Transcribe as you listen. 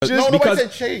Nobody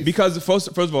said chase. Because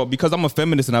first of all, because I'm a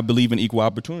feminist and I believe in equal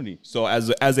opportunity. So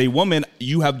as a woman,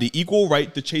 you have the equal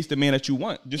right to chase the man that you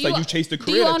want, just like you chase the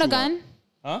career. Do you own a gun? Want.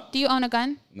 Huh? Do you own a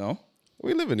gun? No.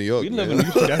 We live in New York. We live in New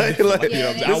York. I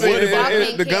would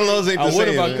if the gun laws ain't the same. I would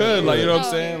if I could. Like, you know what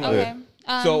I'm saying? Like, Okay.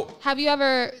 so have you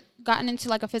ever gotten into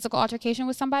like a physical altercation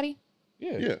with somebody?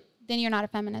 Yeah. Then you're not a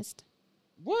feminist.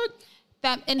 What?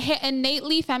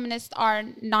 Innately, feminists are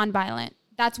nonviolent.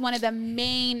 That's one of the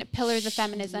main pillars of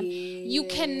feminism. Yeah. You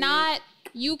cannot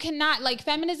like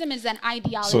feminism is an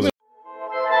ideology.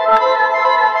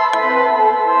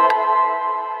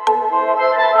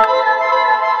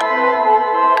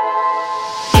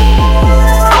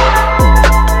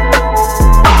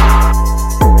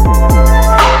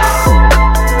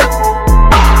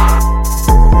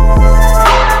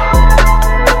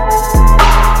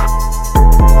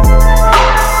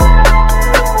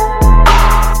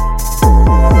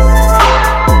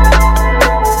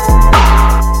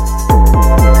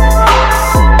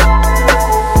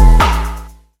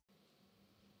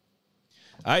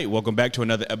 All right, welcome back to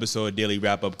another episode of Daily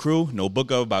Wrap Up Crew. No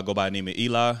book of, but I go by the name of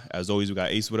Eli. As always, we got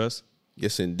Ace with us.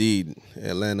 Yes, indeed.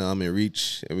 Atlanta, I'm in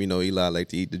Reach, and we know Eli like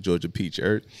to eat the Georgia peach.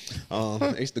 Ace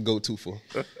the go-to for.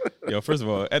 Yo, first of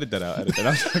all, edit that out.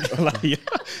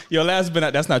 Yo, last but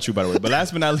not, that's not true, by the way. But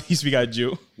last but not least, we got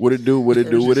Jew. What it do?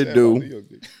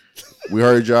 We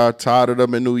heard y'all tired of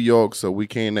them in New York, so we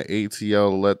came to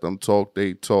ATL to let them talk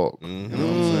they talk. Mm-hmm. You know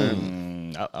what I'm saying?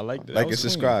 I like that. Like and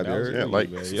subscribe.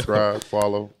 Subscribe,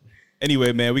 follow.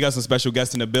 Anyway, man, we got some special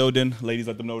guests in the building. Ladies,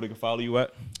 let them know where they can follow you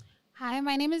at. Hi,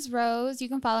 my name is Rose. You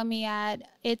can follow me at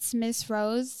It's Miss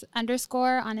Rose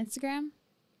 _ on Instagram.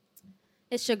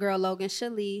 It's your girl Logan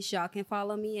Shalice. Y'all can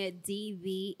follow me at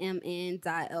dvmn.loo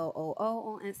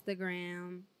on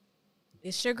Instagram.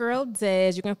 It's your girl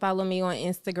Des. You can follow me on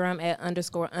Instagram at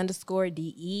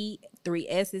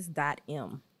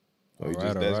 __de3s.m. Oh, you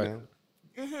just Des now?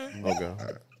 Mm-hmm. Okay.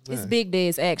 It's Big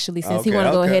Des, actually, since he want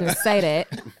to go ahead and say that.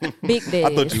 Big Des.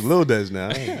 I thought you Lil Des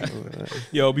now.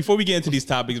 Yo, before we get into these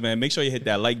topics, man, make sure you hit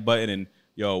that like button. And,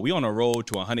 yo, we on a road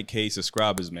to 100K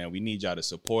subscribers, man. We need y'all to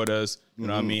support us. You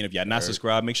know what I mean? If y'all not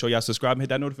subscribed, make sure y'all subscribe and hit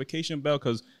that notification bell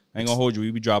because I ain't going to hold you.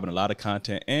 We be dropping a lot of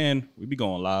content, and we be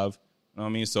going live. You know what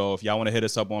I mean? So if y'all want to hit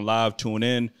us up on live, tune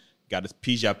in. Got a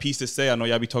piece to say. I know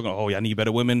y'all be talking, oh, y'all need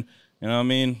better women. You know what I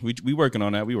mean? We working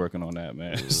on that. We working on that,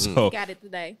 man. So got it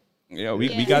today. Yeah,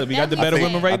 we got the better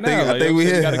women right now. I think we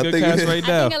got a good cast right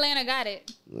now. I think Atlanta got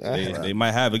it. They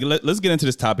might have it. Let's get into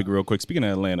this topic real quick. Speaking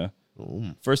of Atlanta,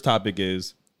 first topic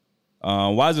is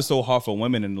why is it so hard for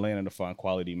women in Atlanta to find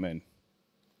quality men?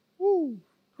 Who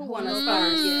want to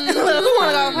start? Yeah. Who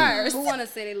want to go first? Who want to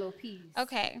say their little piece?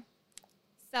 Okay.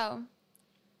 So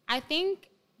I think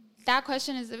that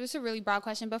question it's a really broad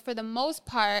question, but for the most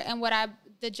part, and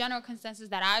the general consensus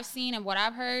that I've seen and what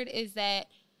I've heard is that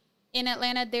in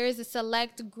Atlanta, there is a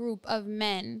select group of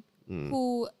men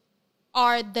who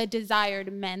are the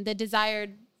desired men, the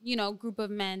desired, group of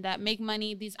men that make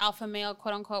money, these alpha male,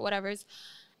 quote unquote, whatevers.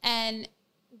 And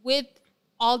with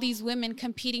all these women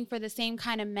competing for the same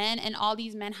kind of men and all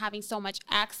these men having so much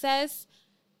access,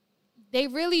 they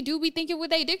really do be thinking what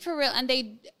they dig for real. And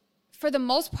they, for the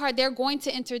most part, they're going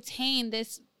to entertain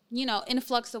this,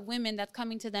 influx of women that's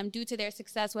coming to them due to their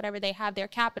success, whatever they have, their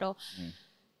capital.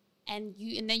 And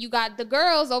then you got the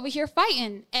girls over here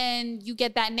fighting, and you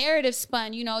get that narrative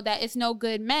spun, that it's no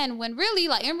good men, when really,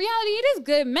 like, in reality, it is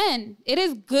good men. It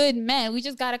is good men. We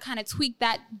just got to kind of tweak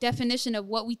that definition of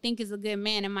what we think is a good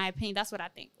man, in my opinion. That's what I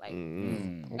think. Like,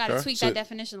 got to tweak that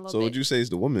definition a little bit. So would you say it's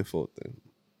the woman's fault then?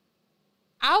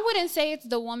 I wouldn't say it's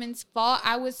the woman's fault.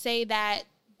 I would say that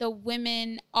the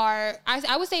women are,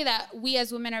 I would say that we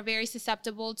as women are very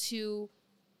susceptible to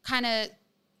kind of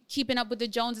keeping up with the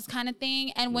Joneses kind of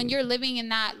thing. And when you're living in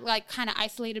that like kind of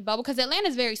isolated bubble, because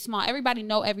Atlanta's very small, everybody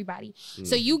know everybody.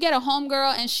 So you get a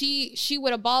homegirl and she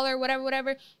with a baller,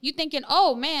 whatever, you thinking,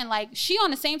 oh man, like she on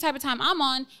the same type of time I'm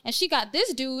on and she got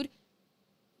this dude,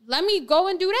 let me go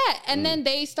and do that. And then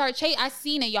they start chasing. I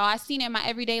seen it, y'all. I seen it in my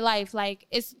everyday life. Like,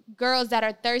 it's girls that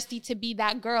are thirsty to be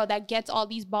that girl that gets all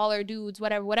these baller dudes,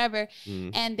 whatever.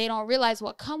 And they don't realize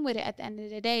what come with it at the end of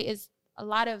the day is a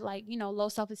lot of like, low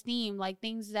self-esteem, like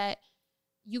things that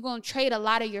you're going to trade a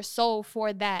lot of your soul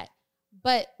for that.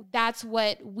 But that's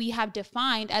what we have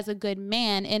defined as a good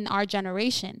man in our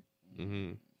generation.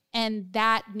 And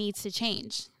that needs to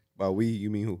change. By we,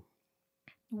 you mean who?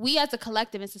 We as a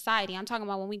collective in society. I'm talking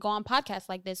about when we go on podcasts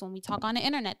like this, when we talk on the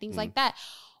internet, things like that.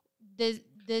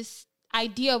 This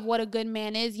idea of what a good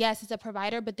man is, yes, it's a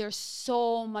provider, but there's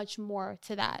so much more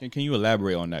to that. And can you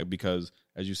elaborate on that? Because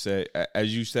as you said,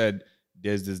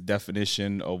 there's this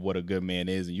definition of what a good man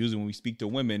is. And usually when we speak to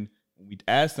women, when we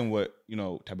ask them what,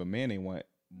 type of man they want,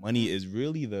 money is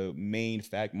really the main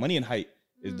fact. Money and height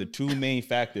is the two main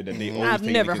factor that they always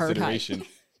take into consideration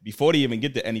before they even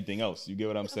get to anything else. You get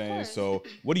what I'm saying? So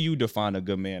what do you define a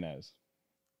good man as?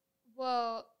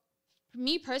 Well, for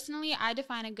me personally, I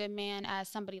define a good man as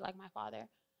somebody like my father.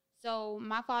 So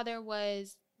my father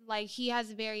was like, he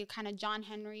has a very kind of John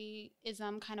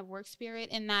Henry-ism kind of work spirit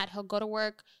in that he'll go to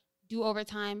work, do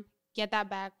overtime, get that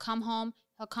back, come home.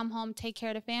 He'll come home, take care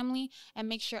of the family, and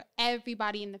make sure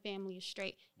everybody in the family is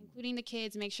straight, including the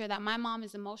kids. Make sure that my mom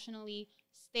is emotionally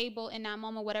stable in that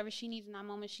moment. Whatever she needs in that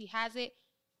moment, she has it.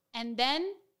 And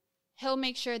then he'll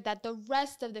make sure that the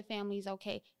rest of the family is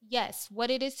okay. Yes, what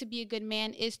it is to be a good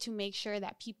man is to make sure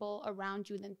that people around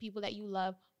you, the people that you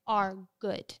love, are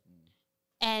good.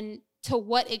 And to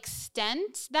what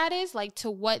extent that is, like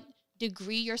to what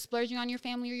degree you're splurging on your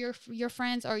family or your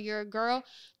friends or your girl,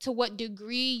 to what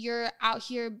degree you're out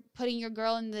here putting your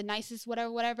girl in the nicest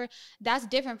whatever, that's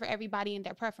different for everybody in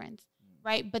their preference,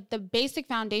 right? But the basic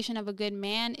foundation of a good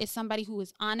man is somebody who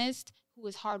is honest, who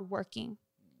is hardworking,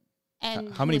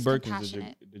 and how many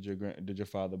Birkins did your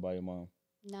father buy your mom?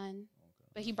 None,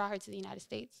 but he brought her to the United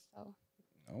States. So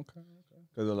okay,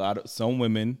 because some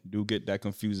women do get that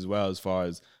confused as well, as far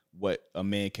as what a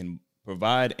man can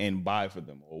provide and buy for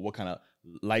them, or what kind of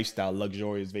lifestyle,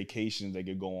 luxurious vacations they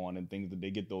could go on and things that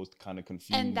they get those kind of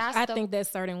confused. And I think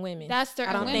that's certain women. That's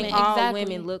certain women. I don't women. think all exactly.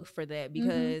 women look for that,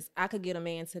 because I could get a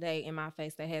man today in my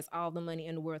face that has all the money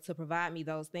in the world to provide me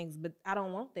those things, but I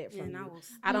don't want that from you.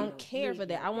 I don't care for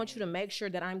that. I want you to make sure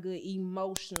that I'm good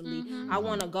emotionally. I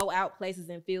want to go out places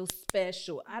and feel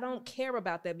special. I don't care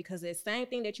about that, because the same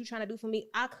thing that you're trying to do for me,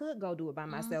 I could go do it by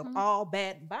myself, all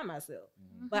bad by myself.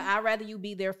 But I'd rather you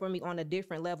be there for me on a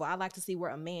different level. I like to see where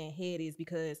a man's head is,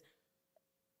 because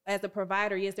as a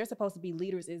provider, yes, they're supposed to be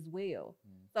leaders as well.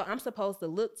 So I'm supposed to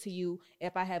look to you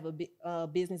if I have a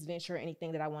business venture or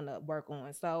anything that I want to work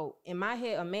on. So in my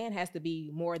head, a man has to be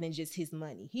more than just his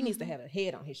money. He needs to have a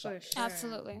head on his shoulders. Sure.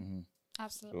 Absolutely.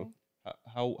 Absolutely.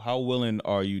 So how willing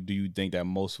are you, do you think that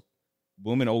most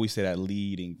women always say that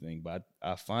leading thing, but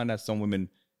I find that some women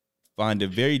find it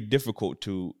very difficult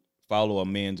to follow a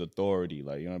man's authority,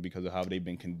 like, because of how they've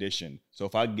been conditioned. So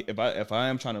if I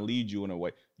am trying to lead you in a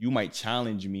way, you might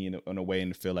challenge me in a way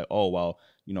and feel like, oh, well,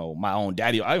 my own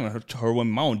daddy, I even heard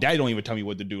when my own daddy don't even tell me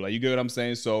what to do. Like, you get what I'm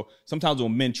saying? So sometimes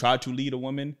when men try to lead a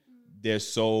woman, they're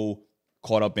so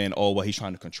caught up in, oh, well, he's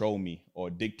trying to control me or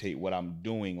dictate what I'm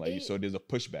doing. Like, so there's a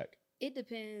pushback. It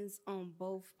depends on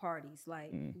both parties.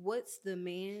 Like, what's the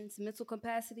man's mental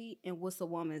capacity and what's a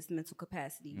woman's mental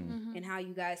capacity, and how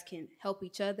you guys can help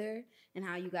each other, and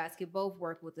how you guys can both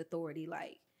work with authority.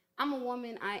 Like, I'm a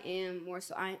woman. I am more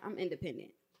so. I'm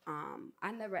independent.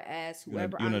 I never ask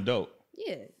whoever. You're an adult.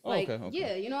 Yeah. Like, okay.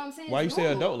 Yeah, you know what I'm saying? Why you say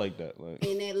adult like that? Like,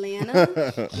 in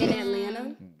Atlanta,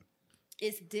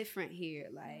 it's different here.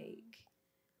 Like,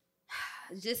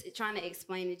 just trying to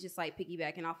explain it, just like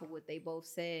piggybacking off of what they both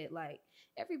said. Like,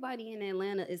 everybody in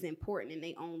Atlanta is important in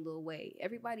their own little way.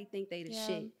 Everybody think they the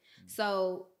shit.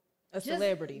 So a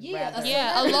celebrity,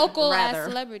 a local ass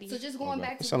celebrity. So just going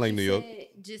back to sound like New York. Said,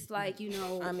 just like,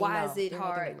 why is it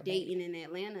hard dating in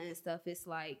Atlanta and stuff? It's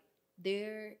like,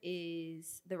 there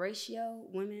is the ratio,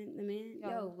 women to men.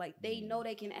 Like, they know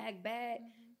they can act bad,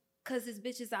 because there's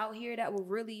bitches out here that will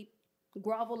really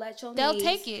grovel at your They'll knees.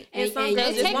 take it. And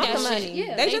they just want the that money. shit.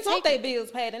 Yeah, they just want their bills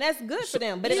paid, and that's good for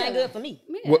them, but it ain't good for me.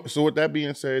 Yeah. So with that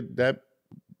being said,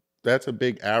 that's a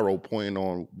big arrow pointing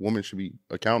on women should be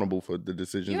accountable for the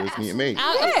decisions that's being made.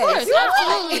 Of course,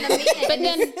 absolutely. But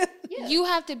then you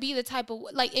have to be the type of,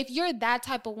 like, if you're that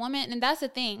type of woman, and that's the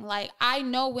thing. Like, I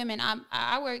know women.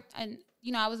 I worked, and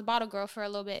I was a bottle girl for a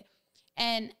little bit,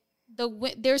 and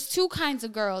there's two kinds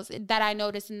of girls that I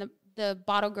noticed in the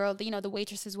bottle girl, the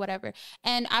waitresses, whatever.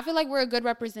 And I feel like we're a good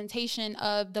representation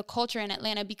of the culture in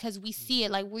Atlanta, because we see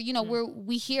it. Like,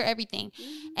 we hear everything.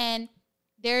 And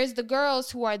there's the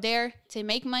girls who are there to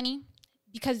make money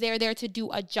because they're there to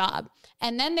do a job.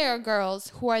 And then there are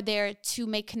girls who are there to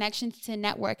make connections, to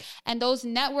network. And those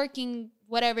networking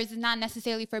whatever is not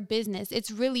necessarily for business.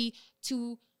 It's really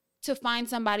to find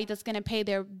somebody that's going to pay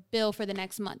their bill for the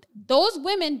next month. Those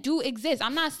women do exist.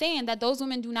 I'm not saying that those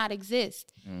women do not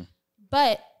exist.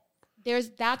 But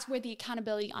that's where the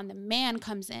accountability on the man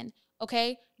comes in,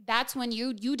 okay? That's when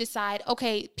you decide,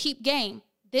 okay, peep game.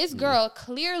 This girl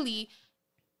clearly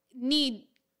need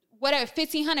whatever,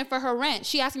 $1,500 for her rent.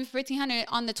 She asked me for $1,500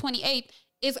 on the 28th.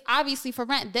 It's obviously for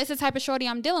rent. This is the type of shorty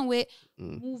I'm dealing with.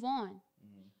 Move on.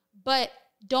 But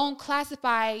don't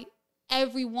classify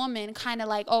every woman kind of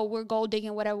like, oh, we're gold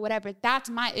digging, whatever. That's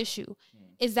my issue.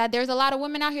 is that there's a lot of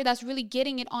women out here that's really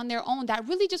getting it on their own, that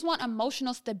really just want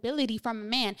emotional stability from a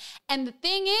man. And the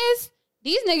thing is,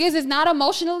 these niggas is not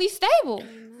emotionally stable.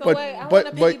 So wait, I want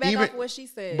to piggyback off what she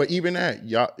said. But even that,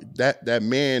 y'all, that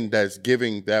man that's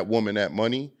giving that woman that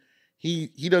money,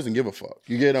 he doesn't give a fuck.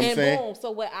 You get what I'm saying? Boom.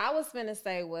 So what I was finna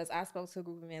say was, I spoke to a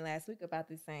group of men last week about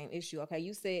this same issue. Okay,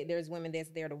 you said there's women that's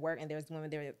there to work and there's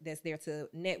women that's there to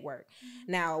network.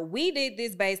 Now, we did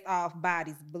this based off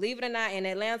bodies. Believe it or not, in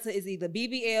Atlanta is either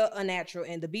BBL or natural,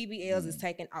 and the BBLs is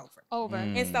taken over.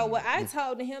 And so what I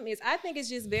told him is, I think it's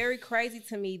just very crazy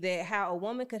to me that how a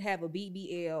woman could have a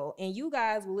BBL and you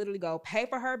guys will literally go pay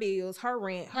for her bills, her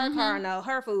rent, her car note,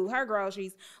 her food, her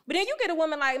groceries. But then you get a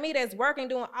woman like me that's working,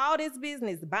 doing all this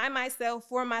business by myself,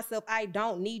 for myself. I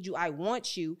don't need you. I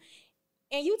want you.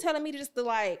 And you telling me just to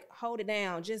like hold it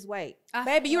down, just wait.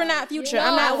 Baby, you're not future.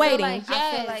 I'm not waiting. I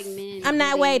feel like men I'm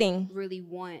not waiting. Really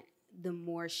want the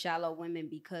more shallow women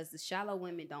because the shallow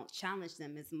women don't challenge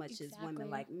them as much as women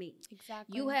like me.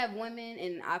 Exactly. You have women,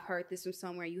 and I've heard this from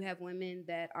somewhere, you have women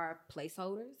that are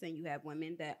placeholders and you have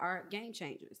women that are game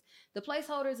changers. The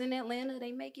placeholders in Atlanta,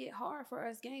 they make it hard for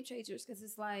us game changers because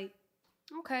it's like,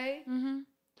 okay,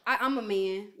 I'm a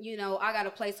man, you know, I got a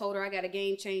placeholder, I got a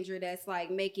game changer that's like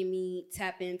making me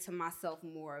tap into myself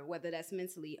more, whether that's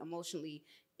mentally, emotionally,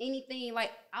 anything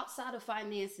like outside of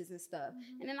finances and stuff.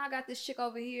 And then I got this chick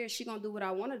over here, she gonna do what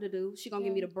I want her to do. She gonna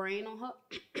give me the brain on her.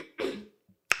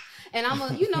 And I'm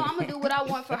gonna do what I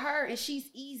want for her, and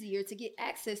she's easier to get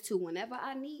access to whenever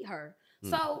I need her.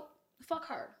 So fuck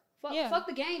her. Fuck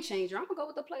the game changer. I'm gonna go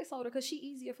with the placeholder because she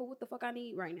easier for what the fuck I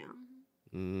need right now.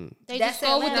 They just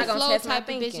go with the flow type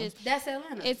of bitches. That's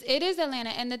Atlanta. It is Atlanta,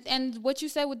 and what you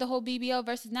said with the whole BBL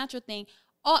versus natural thing,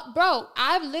 bro.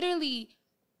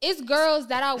 It's girls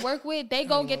that I work with. They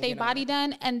go get their body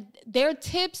done, and their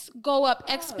tips go up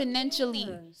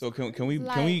exponentially. So can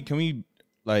we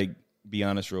like be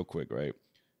honest real quick, right?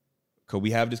 Cause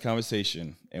we have this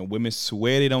conversation, and women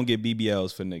swear they don't get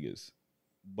BBLs for niggas,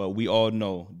 but we all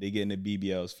know they getting the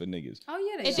BBLs for niggas. Oh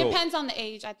yeah, it depends on the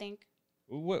age, I think.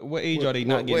 What age are they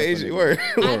not getting? What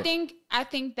age? I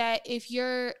think that if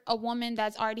you're a woman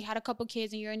that's already had a couple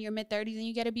kids and you're in your mid-30s and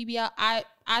you get a BBL, I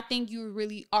think you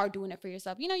really are doing it for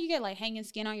yourself. You know, you get like hanging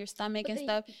skin on your stomach and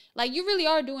stuff. Like you really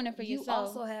are doing it for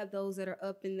yourself. You also have those that are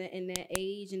up in that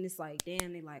age, and it's like,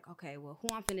 damn, they like, okay, well,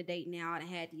 who I'm finna date now? I done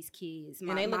had these kids.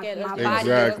 And they look at us.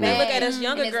 Exactly. They look at us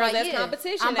younger girls as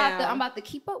competition. I'm about to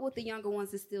keep up with the younger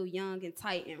ones that's still young and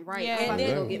tight and right. Yeah. I'm and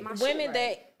then go get my women shit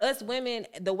right. us women,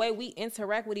 the way we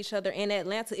interact with each other in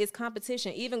Atlanta is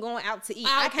competition. Even going out to eat,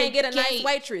 I can't get a nice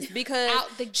waitress because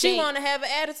she want to have an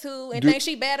attitude and think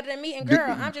she better than me. And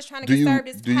girl, I'm just trying to get served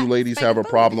this. Do you ladies have a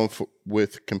problem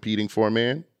with competing for a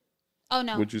man? Oh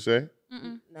no. Would you say?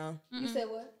 No. You said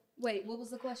what? Wait, what was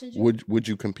the question? Would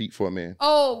you compete for a man?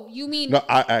 Oh, you mean? No,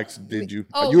 I asked. Did you?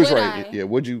 Oh, you was would right. I? Yeah.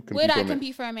 Would you compete for a man? Would I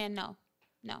compete for a man? No.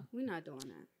 We're not doing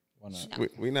that. Why not? No.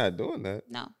 We're not doing that.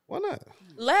 No. Why not?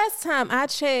 Last time I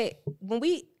checked,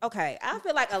 I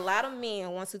feel like a lot of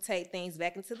men want to take things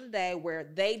back into the day where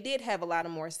they did have a lot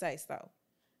of more say so.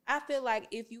 I feel like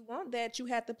if you want that, you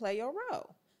have to play your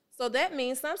role. So that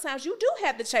means sometimes you do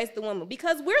have to chase the woman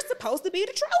because we're supposed to be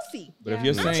the trophy. But if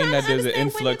you're saying that there's an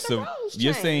influx of,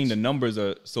 you're saying the numbers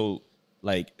are so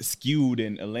like skewed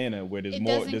in Atlanta where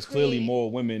there's clearly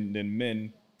more women than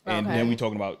men, and then we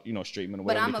talking about straight men or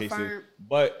whatever the case is.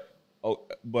 But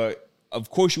of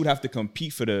course you would have to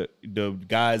compete for the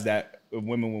guys that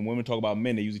when women talk about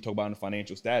men, they usually talk about in the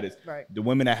financial status. Right. The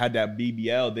women that had that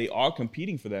BBL, they are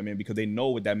competing for that man because they know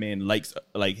what that man likes,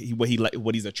 what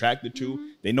he's attracted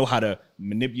to. They know how to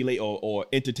manipulate or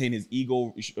entertain his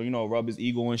ego, rub his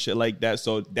ego and shit like that.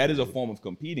 So that is a form of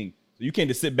competing. So you can't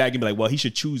just sit back and be like, well, he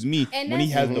should choose me when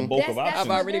he has the bulk of options.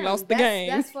 I've already lost the game.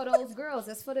 That's for those girls.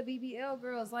 That's for the BBL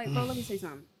girls. Like, bro, let me say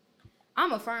something.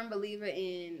 I'm a firm believer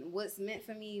in what's meant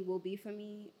for me will be for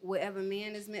me. Whatever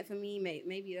man is meant for me,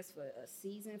 maybe that's for a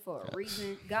season, for a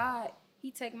reason. God, he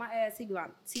take my ass. He be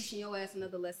like, teaching your ass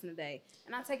another lesson today.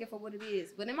 And I take it for what it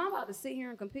is. But am I about to sit here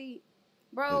and compete?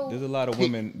 Bro. There's a lot of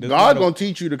women. God gonna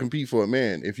teach you to compete for a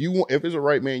man. If it's a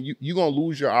right man, you gonna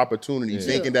lose your opportunity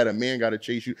thinking that a man gotta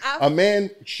chase you. A man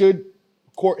should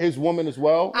court his woman as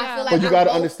well. I feel like but you got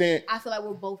to understand. I feel like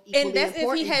we're both equally and that's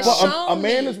important. If he has shown a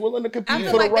man is willing to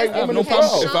compete for the right woman no as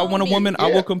well. If I want a woman,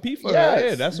 I will compete for her.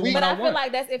 Yeah, that's the woman I want. But I feel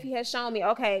like that's if he has shown me.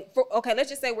 Okay, let's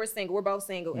just say we're single. We're both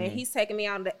single, and he's taking me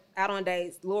out on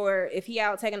dates. Lord, if he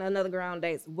out taking another girl on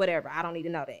dates, whatever. I don't need to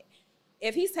know that.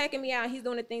 If he's taking me out, he's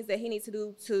doing the things that he needs to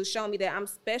do to show me that I'm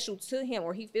special to him,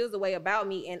 or he feels the way about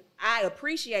me, and I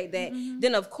appreciate that.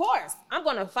 Then of course I'm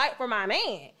gonna fight for my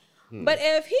man. But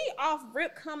if he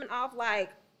coming off like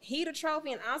he the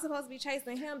trophy and I'm supposed to be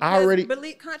chasing him. I already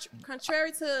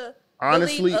contrary to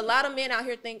honestly, belief, a lot of men out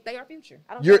here think they are future.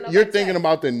 I don't you're thinking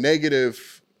about the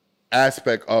negative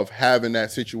aspect of having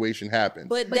that situation happen.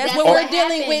 But that's what we're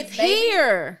dealing with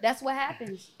here. That's what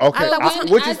happens. Okay,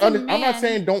 I'm not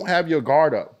saying don't have your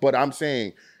guard up, but I'm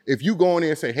saying if you go in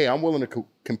there and say, hey, I'm willing to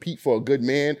compete for a good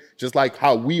man, just like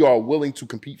how we are willing to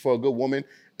compete for a good woman,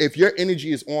 if your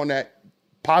energy is on that,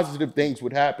 positive things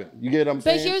would happen. You get what I'm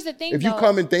saying? But here's the thing, if you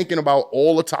come in thinking about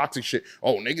all the toxic shit,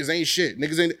 oh, niggas ain't shit.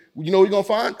 Niggas ain't, you know what you're going to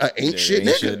find? Ain't shit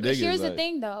nigga. But here's the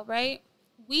thing, though, right?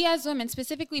 We as women,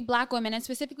 specifically black women, and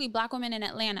specifically black women in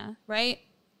Atlanta, right?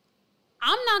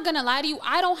 I'm not going to lie to you.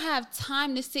 I don't have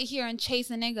time to sit here and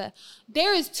chase a nigga.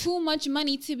 There is too much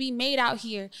money to be made out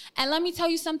here. And let me tell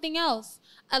you something else.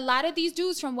 A lot of these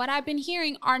dudes, from what I've been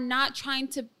hearing, are not trying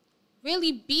to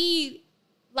really be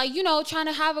like, you know, trying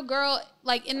to have a girl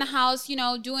like in the house, you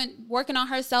know, working on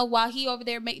herself while he over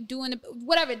there doing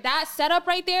whatever. That setup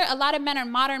right there, a lot of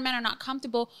modern men are not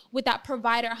comfortable with that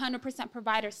provider, 100%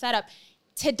 provider setup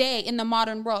today in the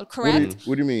modern world, correct?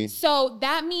 What do you mean? So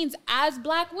that means as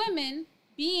black women,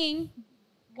 being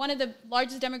one of the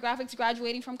largest demographics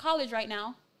graduating from college right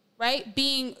now, right?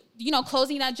 Being, you know,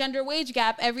 closing that gender wage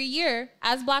gap every year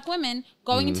as black women,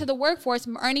 going into the workforce,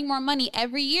 earning more money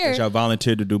every year. Which y'all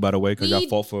volunteered to do, by the way, because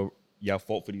y'all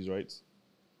fought for these rights.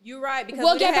 You're right, because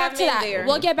we'll get back to that.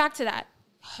 We'll get back to that.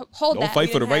 Hold that. Don't fight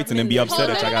for the rights and then be upset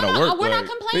that y'all gotta work. We're not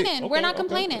complaining. We're not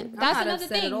complaining. That's another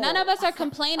thing. None of us are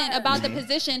complaining about the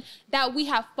position that we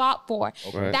have fought for.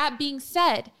 That being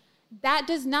said, that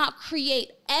does not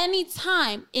create any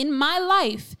time in my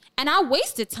life. And I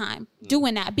wasted time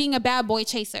doing that, being a bad boy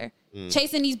chaser,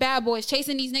 chasing these bad boys,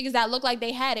 chasing these niggas that look like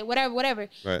they had it, whatever.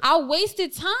 Right. I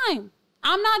wasted time.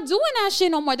 I'm not doing that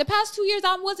shit no more. The past 2 years,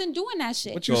 I wasn't doing that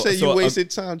shit. But you say you wasted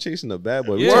time chasing a bad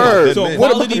boy. Yeah. Word. So a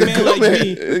quality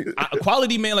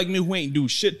man like me who ain't do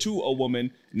shit to a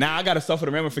woman, now I got to suffer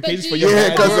the ramifications for your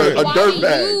bad word. A dirt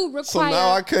bag. So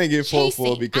now I can't get fought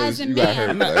for because you got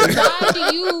hurt. Why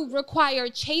do you require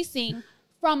chasing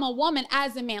from a woman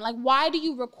as a man? Like, why do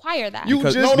you require that?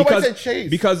 Nobody said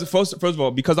chase. Because first of all,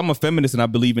 because I'm a feminist and I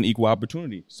believe in equal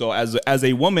opportunity. So as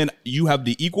a woman, you have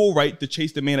the equal right to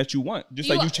chase the man that you want, just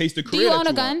like you chase the career. Do you own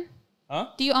a gun? Want.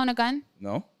 Huh? Do you own a gun?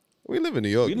 No. We live in New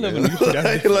York. We live in New York.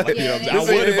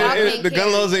 The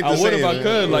gun laws ain't the same. I would if I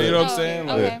could. Like, you know what I'm saying?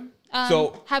 Okay.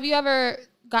 So, have you ever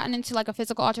gotten into like a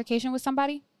physical altercation with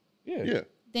somebody? Yeah.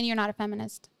 Then you're not a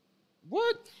feminist.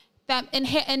 What?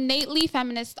 Innately,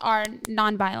 feminists are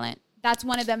nonviolent. That's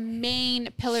one of the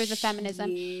main pillars of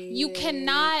feminism.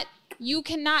 Yeah. You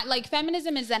cannot like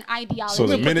feminism is an ideology. So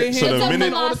the minute you defend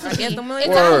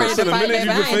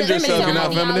yourself, you're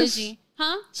not feminist?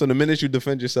 Huh? So the minute you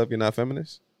defend yourself, you're not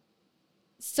feminist?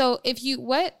 So if you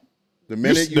what? The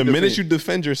minute you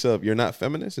defend yourself, you're not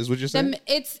feminist, is what you're saying?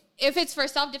 If it's for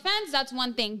self-defense, that's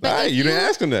one thing. But you didn't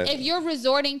ask him that. If you're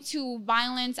resorting to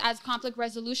violence as conflict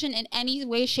resolution in any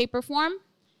way, shape, or form,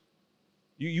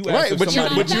 you right, but you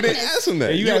didn't ask him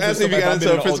that. Yeah, you asked him if you got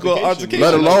into a physical altercation.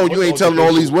 Let alone you ain't telling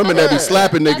all these women that be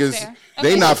slapping niggas,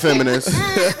 they not feminists.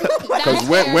 Because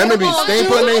women be staying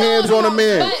putting their hands on a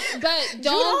man. But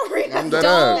don't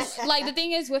like the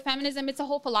thing is with feminism, it's a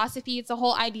whole philosophy, it's a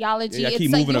whole ideology. Y'all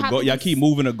keep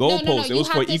moving a goalpost. It was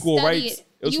for equal rights.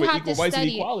 It was for equal rights and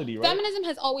equality, right? Feminism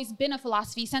has always been a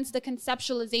philosophy since the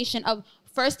conceptualization of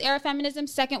first era feminism,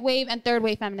 second wave, and third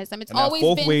wave feminism. It's always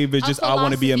been fourth wave is just I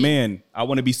want to be a man. I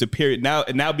want to be superior. Now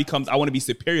it now becomes I want to be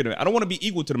superior to them. I don't want to be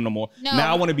equal to them no more. No.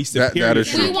 Now I want to be superior. That is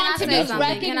true. We want to be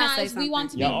recognized. We want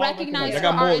to be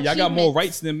recognized. Y'all got more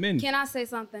rights than men. Can I say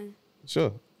something?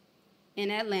 Sure.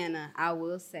 In Atlanta, I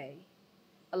will say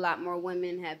a lot more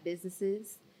women have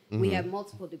businesses. We have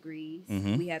multiple degrees.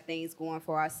 We have things going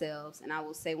for ourselves. And I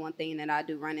will say one thing that I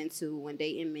do run into when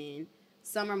dating men,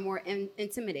 some are more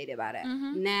intimidated by that.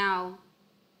 Now,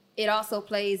 it also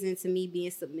plays into me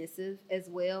being submissive as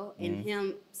well, and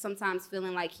him sometimes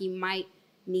feeling like he might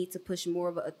need to push more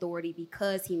of an authority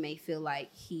because he may feel like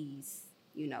he's,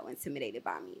 intimidated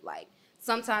by me. Like,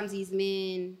 sometimes these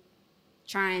men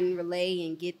try and relay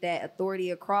and get that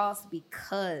authority across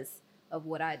because of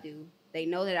what I do. They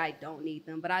know that I don't need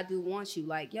them, but I do want you.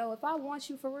 Like, yo, if I want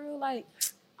you for real, like,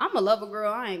 I'm a lover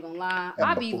girl. I ain't gonna lie.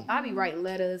 I be writing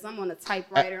letters. I'm on a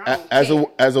typewriter.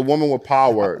 As a woman with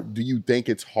power, do you think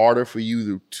it's harder for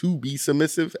you to be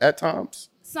submissive at times?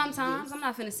 Sometimes. I'm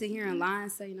not finna sit here and lie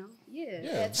and say no.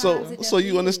 Yeah. So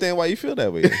you understand why you feel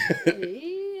that way?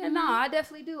 Yeah, no, I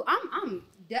definitely do. I'm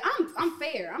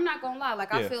fair. I'm not gonna lie.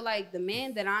 Like, I feel like the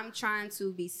man that I'm trying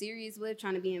to be serious with,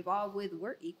 trying to be involved with,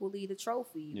 we're equally the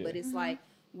trophy. But it's like,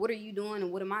 what are you doing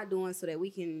and what am I doing so that we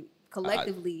can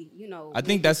collectively, I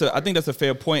think that's a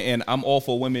fair point, and I'm all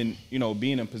for women,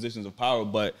 being in positions of power.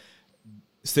 But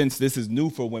since this is new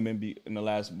for women, in the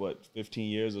last 15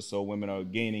 years or so, women are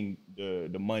gaining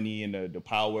the money and the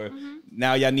power. Mm-hmm.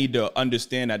 Now y'all need to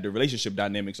understand that the relationship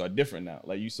dynamics are different now.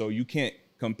 So you can't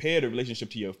compare the relationship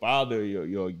to your father,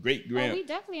 your great grand. We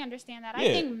definitely understand that. Yeah.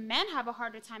 I think men have a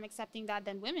harder time accepting that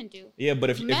than women do. Yeah, but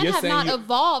if men you're have saying not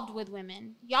evolved with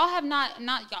women, y'all have not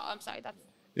y'all. I'm sorry, that's.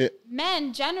 Yeah.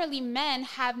 Men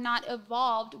have not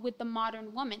evolved with the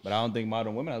modern woman. But I don't think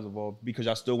modern women has evolved because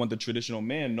y'all still want the traditional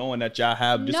man, knowing that y'all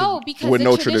have because with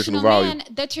no traditional man,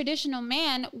 the traditional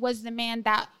man was the man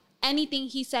that anything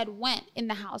he said went in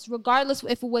the house, regardless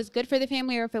if it was good for the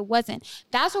family or if it wasn't.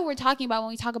 That's what we're talking about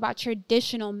when we talk about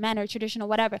traditional men or traditional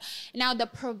whatever. Now, the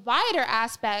provider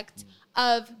aspect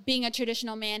of being a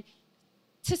traditional man,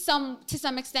 to some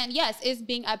extent, yes, is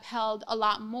being upheld a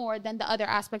lot more than the other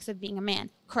aspects of being a man,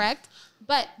 correct?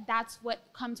 But that's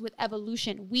what comes with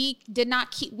evolution. We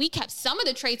kept some of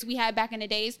the traits we had back in the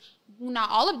days,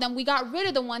 not all of them. We got rid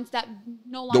of the ones that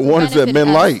no longer the ones that men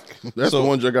us. like. That's the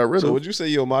ones you got rid of. So would you say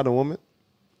you're a modern woman?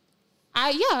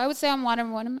 I would say I'm a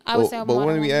modern woman. But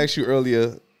when we asked you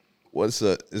earlier, what's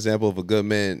an example of a good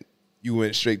man? You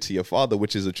went straight to your father,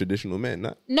 which is a traditional man,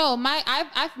 not? No, my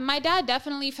dad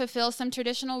definitely fulfills some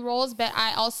traditional roles, but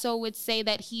I also would say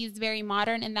that he's very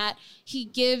modern in that he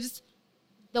gives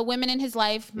the women in his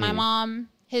life, my mom,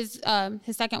 his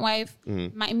second wife,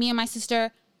 me and my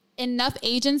sister, enough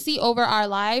agency over our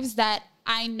lives that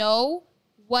I know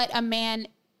what a man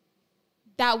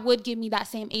that would give me that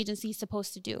same agency is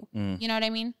supposed to do. You know what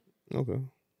I mean? Okay.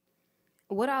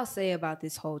 What I'll say about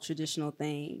this whole traditional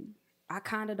thing, I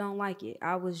kind of don't like it.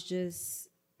 I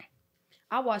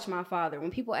watch my father. When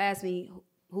people ask me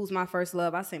who's my first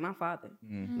love, I say my father.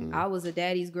 Mm-hmm. I was a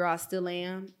daddy's girl. I still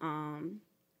am.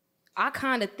 I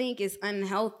kind of think it's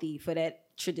unhealthy for that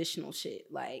traditional shit,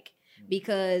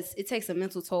 because it takes a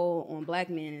mental toll on black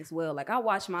men as well. I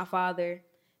watch my father,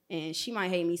 and she might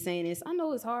hate me saying this. I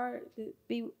know it's hard to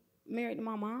be married to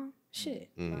my mom. Shit,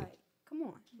 come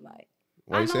on,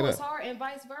 Why you say that? It's hard, and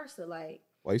vice versa.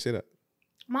 Why you say that?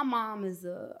 My mom is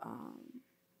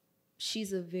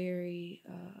she's a very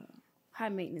high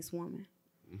maintenance woman.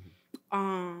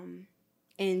 Mm-hmm.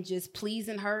 And just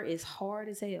pleasing her is hard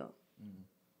as hell.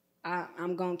 Mm-hmm.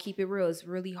 I'm gonna keep it real. It's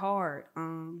really hard.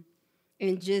 And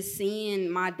just seeing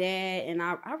my dad, and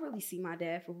I really see my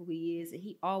dad for who he is, and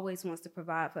he always wants to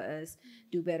provide for us,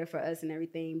 do better for us and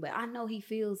everything. But I know he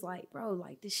feels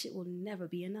this shit will never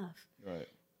be enough. Right.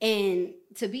 And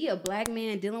to be a black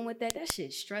man dealing with that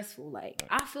shit's stressful.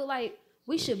 I feel like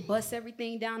we should bust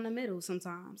everything down the middle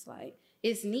sometimes.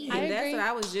 It's needed. And that's what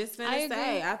I was just finna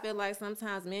say. I feel like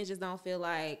sometimes men just don't feel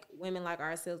like women like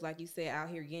ourselves, like you said, out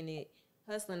here getting it,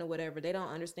 hustling or whatever. They don't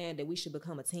understand that we should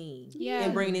become a team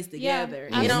and bring this together.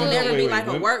 It don't never be like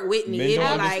a work with me. It be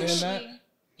like,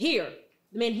 here,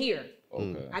 the men here.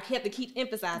 Okay. I have to keep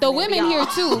emphasizing the women here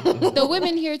too. The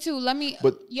women here too.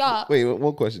 Y'all. Wait,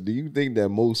 one question. Do you think that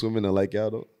most women are like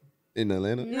y'all though in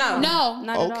Atlanta? No,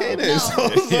 not okay, at all.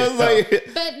 then. No.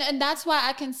 But that's why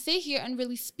I can sit here and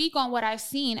really speak on what I've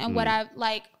seen and what I've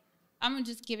I'm gonna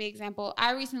just give you an example.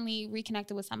 I recently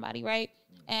reconnected with somebody, right?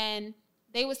 And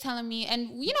they was telling me, and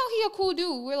he a cool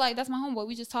dude. We're like, that's my homeboy.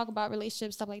 We just talk about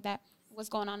relationships, stuff like that. What's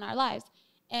going on in our lives?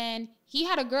 And he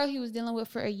had a girl he was dealing with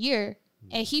for a year.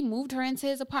 And he moved her into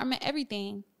his apartment,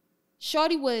 everything.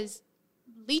 Shorty was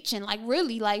leeching,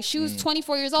 really. She was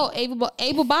 24 years old,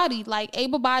 able-bodied.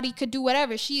 Able-bodied, could do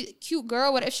whatever. She cute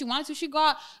girl, whatever she wanted to. She go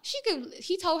out.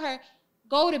 He told her,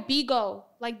 go to BeGo,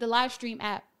 the live stream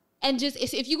app. And just,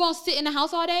 if you're going to sit in the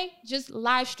house all day, just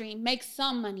live stream. Make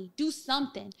some money. Do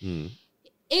something.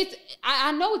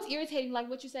 I know it's irritating,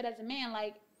 what you said as a man,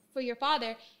 for your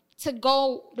father, to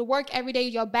go to work every day,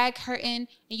 your back hurting, and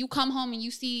you come home and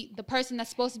you see the person that's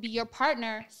supposed to be your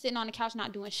partner sitting on the couch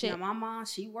not doing shit. Now, my mom,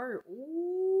 she worked.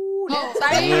 Ooh, let's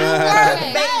take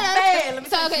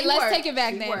it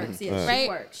back then. Works. Yeah,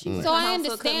 right? She works. So I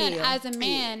understand as a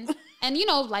man, and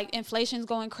inflation's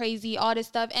going crazy, all this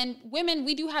stuff, and women,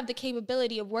 we do have the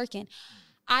capability of working.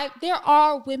 There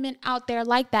are women out there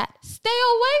like that. Stay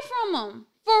away from them.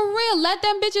 For real, let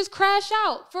them bitches crash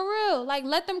out. For real,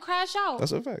 let them crash out.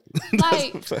 That's a fact.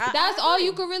 That's all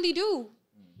you could really do.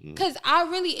 Because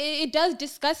it does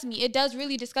disgust me. It does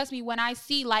really disgust me when I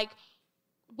see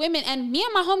women, and me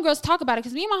and my homegirls talk about it.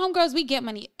 Because me and my homegirls, we get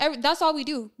money. That's all we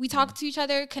do. We talk to each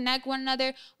other, connect one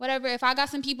another, whatever. If I got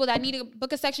some people that need to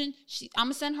book a section, I'm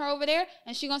gonna send her over there,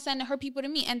 and she gonna send her people to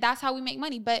me, and that's how we make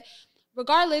money. But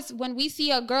regardless, when we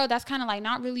see a girl that's kind of like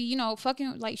not really,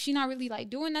 fucking, like she not really like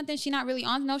doing nothing, she not really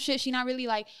on no shit, she not really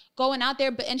like going out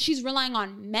there, and she's relying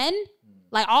on men.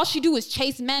 Like all she do is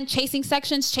chase men, chasing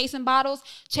sections, chasing bottles,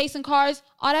 chasing cars,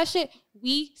 all that shit.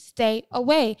 We stay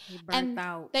away.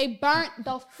 They burnt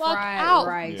the fuck out.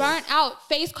 Rice. Burnt out.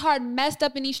 Face card messed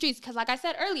up in these streets. Because like I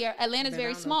said earlier, Atlanta's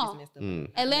very small.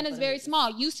 Atlanta's very small.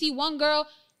 You see one girl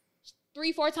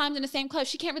 3-4 times in the same club,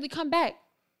 she can't really come back.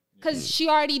 Because she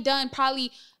already done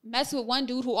probably mess with one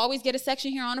dude who always get a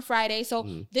section here on a Friday.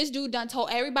 So this dude done told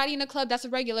everybody in the club that's a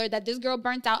regular that this girl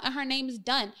burnt out and her name is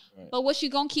done. Right. But what she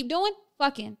gonna keep doing?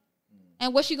 Fucking.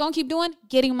 And what she gonna keep doing?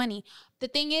 Getting money. The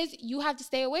thing is, you have to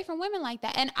stay away from women like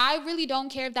that. And I really don't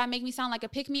care if that make me sound like a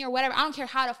pick-me or whatever. I don't care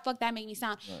how the fuck that make me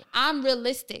sound. Right. I'm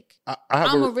realistic.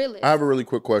 I'm a realist. I have a really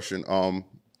quick question.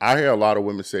 I hear a lot of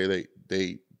women say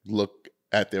they look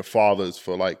at their fathers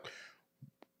for like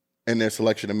in their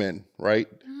selection of men, right?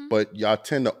 Mm-hmm. But y'all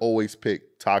tend to always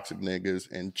pick toxic niggas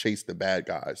and chase the bad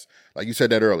guys. Like you said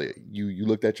that earlier. You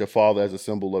looked at your father as a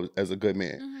symbol of as a good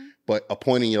man. Mm-hmm. But a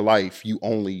point in your life, you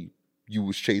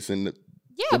was chasing the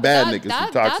bad niggas, the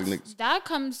toxic niggas. That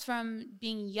comes from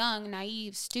being young,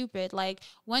 naive, stupid. Like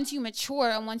once you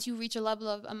mature and once you reach a level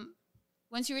of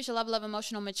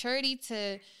emotional maturity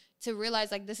to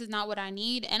realize like this is not what I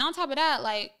need. And on top of that,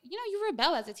 like, you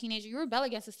rebel as a teenager. You rebel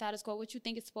against the status quo, what you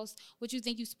think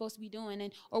you're supposed to be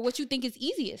doing, or what you think is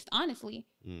easiest, honestly.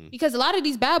 Because a lot of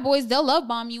these bad boys, they'll love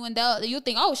bomb you and you'll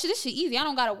think, oh shit, this shit easy. I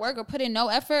don't gotta work or put in no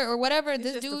effort or whatever. It's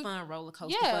just a fun roller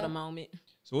coaster for the moment.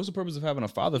 So what's the purpose of having a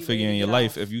father figure in your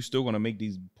life if you still gonna make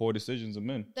these poor decisions of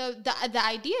men? The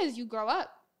idea is you grow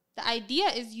up. The idea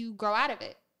is you grow out of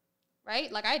it,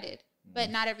 right? Like I did.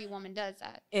 But not every woman does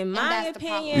that. In my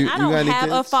opinion, I don't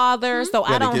have a father, so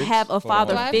I don't have a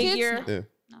father figure. Yeah.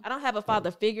 I don't have a father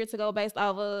figure to go based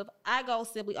off of. I go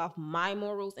simply off my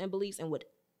morals and beliefs and what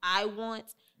I want.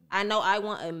 I know I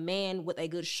want a man with a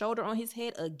good shoulder on his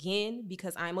head, again,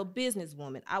 because I'm a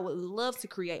businesswoman. I would love to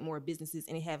create more businesses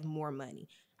and have more money.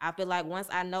 I feel like once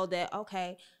I know that,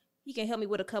 okay, he can help me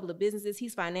with a couple of businesses,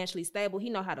 he's financially stable, he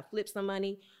know how to flip some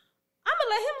money, I'm going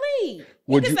to let him lead.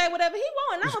 He can say whatever he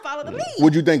wants, and I'm going to follow the lead.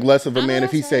 Would you think less of a man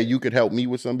if he said you could help me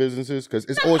with some businesses? Because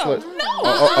it's always like... Come to me.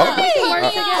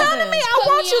 I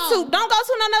want you to. Don't go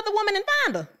to another woman and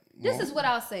find her. This is what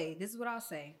I'll say.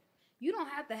 You don't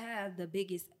have to have the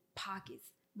biggest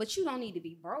pockets, but you don't need to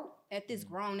be broke at this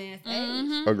grown-ass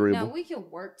age. Agreeable. Now, we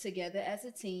can work together as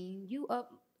a team.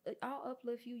 I'll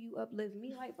uplift you, you uplift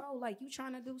me. Like, bro, like you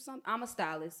trying to do something. I'm a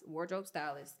stylist, wardrobe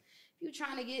stylist. You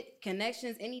trying to get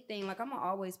connections, anything, like I'm gonna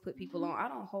always put people on. I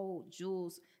don't hold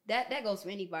jewels. That goes for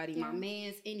anybody, my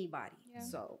man's, anybody. Yeah.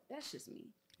 So that's just me.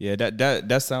 Yeah,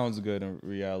 that sounds good in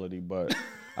reality, but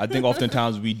I think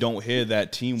oftentimes we don't hear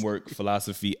that teamwork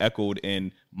philosophy echoed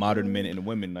in modern men and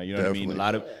women. Like, you know Definitely. What I mean? A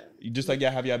lot of just like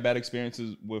y'all have your bad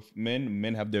experiences with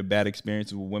men have their bad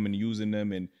experiences with women using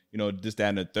them, and this, that,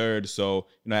 and the third. So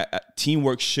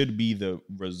teamwork should be the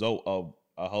result of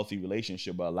a healthy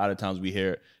relationship, but a lot of times we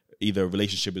hear either a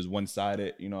relationship is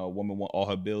one-sided, a woman want all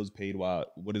her bills paid, while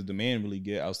what does the man really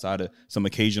get outside of some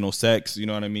occasional sex? You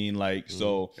know what I mean? Like,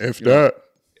 so if that.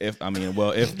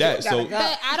 So,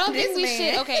 but I don't think we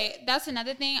should. Okay, that's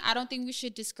another thing. I don't think we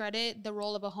should discredit the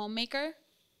role of a homemaker.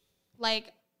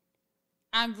 Like,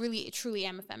 I'm really, truly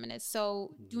am a feminist,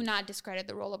 so do not discredit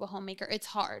the role of a homemaker. It's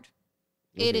hard.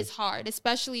 It is hard,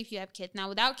 especially if you have kids. Now,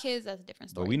 without kids, that's a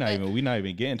different story. But we're not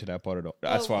even getting to that part of the.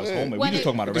 As far as homemaker, we just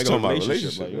talking about a regular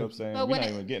relationship. Like, you know what I'm saying? We're not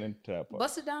even getting into that part.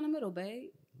 Bust it down the middle, babe.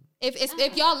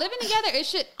 If y'all living together, it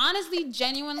should honestly,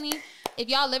 genuinely, if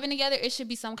y'all living together, it should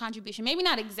be some contribution. Maybe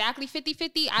not exactly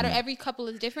 50-50. Every couple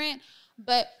is different.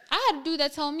 But I had a dude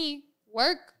that told me,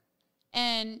 work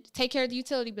and take care of the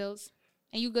utility bills,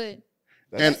 and you good.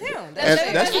 That's him.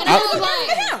 That's him.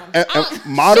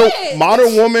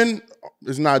 Modern woman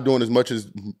is not doing as much as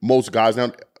most guys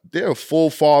now. There are full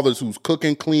fathers who's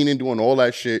cooking, cleaning, doing all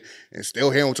that shit, and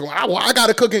still hearing I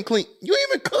gotta cook and clean. You didn't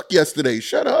even cook yesterday.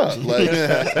 Shut up. Like,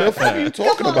 what the fuck are you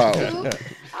talking about?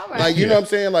 Right. Like, you know what I'm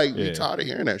saying? Like, we tired of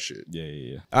hearing that shit.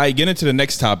 Yeah. All right, get into the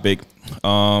next topic.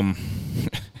 Can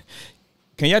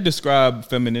y'all describe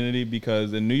femininity?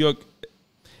 Because in New York,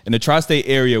 in the tri-state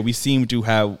area, we seem to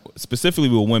have, specifically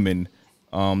with women,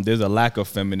 there's a lack of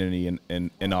femininity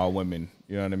in our women.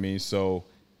 You know what I mean? So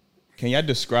can y'all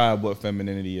describe what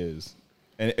femininity is?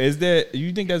 And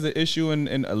you think there's an issue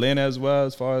in Atlanta as well,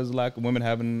 as far as lack of women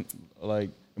having like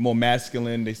more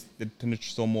masculine, they tend to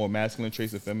show more masculine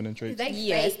traits or feminine traits?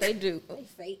 Yes, they do. They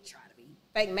fake try to be.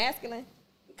 Fake masculine?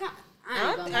 God,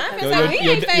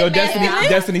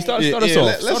 Destiny, start us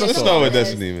off. Let's start with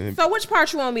Destiny, man. So which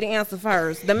part you want me to answer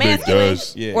first? The masculine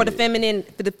or the feminine?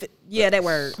 That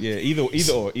word. Yeah, either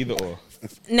or.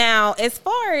 Now, as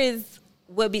far as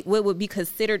what would be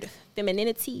considered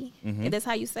femininity, if that's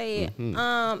how you say it,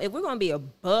 if we're gonna be a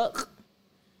buck,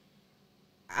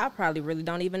 I probably really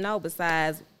don't even know.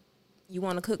 Besides, you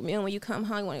want to cook meal when you come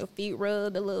home, you want your feet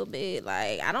rubbed a little bit.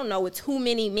 Like, I don't know what too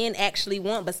many men actually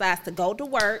want besides to go to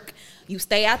work, you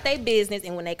stay out their business,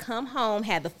 and when they come home,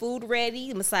 have the food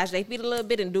ready, massage their feet a little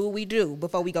bit, and do what we do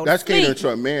before we go to sleep. That's catering to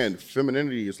a man.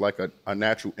 Femininity is like a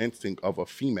natural instinct of a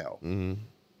female.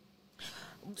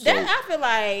 That I feel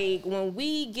like when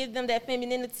we give them that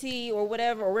femininity or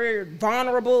whatever, or we're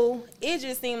vulnerable, it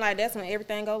just seems like that's when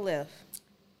everything go left.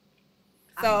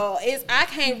 So I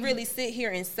can't really sit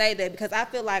here and say that because I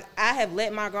feel like I have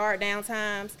let my guard down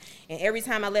times, and every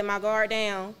time I let my guard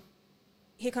down,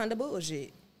 here come the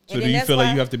bullshit. So do you feel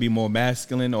like you have to be more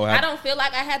masculine, or I don't feel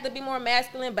like I have to be more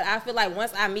masculine, but I feel like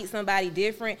once I meet somebody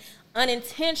different,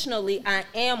 unintentionally I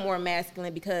am more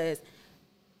masculine because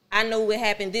I know what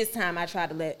happened this time. I tried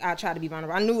to be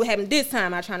vulnerable. I knew what happened this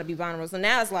time. I tried to be vulnerable. So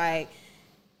now it's like,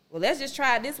 well, let's just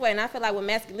try it this way. And I feel like with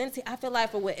masculinity, I feel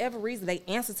like for whatever reason, they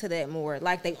answer to that more.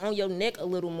 Like they on your neck a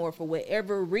little more for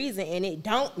whatever reason. And it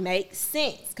don't make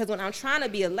sense. Because when I'm trying to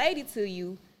be a lady to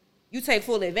you, you take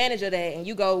full advantage of that and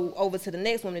you go over to the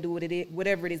next woman to do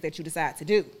whatever it is that you decide to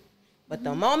do. But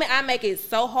the moment I make it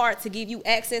so hard to give you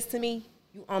access to me,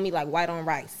 you own me like white on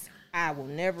rice. I will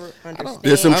never understand.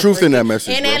 There's some truth in that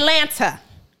message. In Atlanta.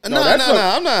 No,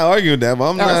 I'm not arguing that,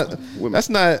 but that's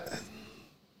not.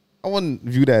 I wouldn't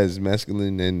view that as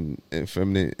masculine and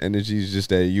feminine energy. It's just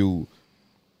that you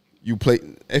play.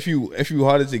 If you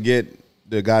harder to get,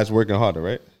 the guys working harder,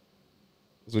 right?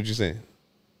 That's what you're saying.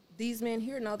 These men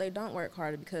here, no, they don't work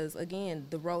harder because again,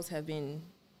 the roles have been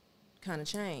kind of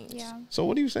changed. Yeah. So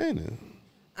what are you saying then?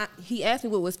 He asked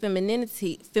me what was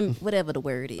femininity, whatever the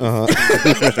word is.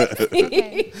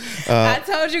 Okay. I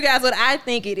told you guys what I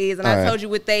think it is, and I told you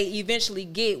what they eventually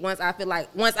get once I've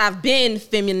been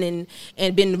feminine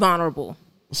and been vulnerable.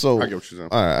 So I get what you're saying.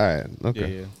 All right,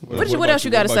 okay. Yeah. What else you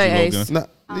got to say, Ace? Nah,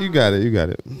 you got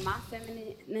it. My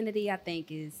femininity, I think,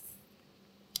 is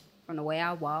from the way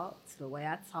I walk to the way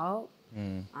I talk.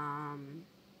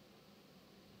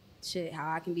 How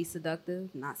I can be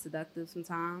seductive, not seductive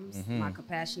sometimes. My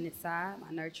compassionate side, my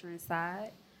nurturing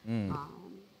side.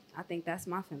 I think that's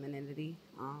my femininity.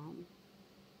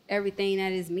 Everything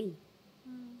that is me.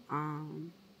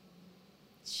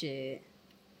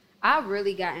 I've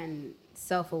really gotten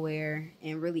self-aware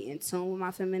and really in tune with my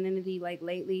femininity like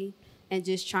lately, and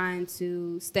just trying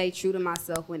to stay true to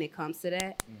myself when it comes to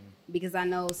that. Because I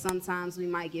know sometimes we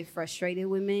might get frustrated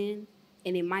with men,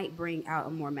 and it might bring out a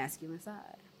more masculine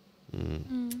side.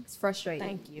 It's frustrating.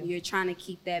 Thank you. You're trying to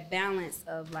keep that balance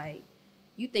of like,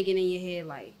 you thinking in your head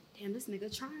like, damn, this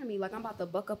nigga trying me, like I'm about to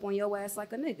buck up on your ass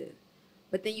like a nigga.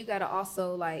 But then you gotta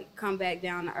also like come back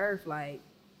down to earth, like,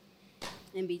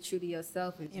 and be true to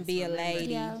yourself and be a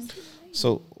lady. Yeah.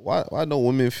 So why don't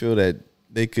women feel that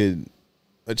they could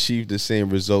achieve the same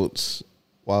results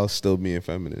while still being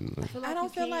feminine? I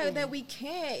don't feel like that we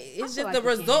can. It's just like the we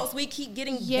results we keep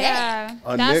getting back. Yeah,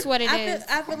 that's what it is.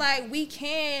 I feel like we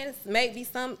can. Maybe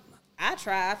some. I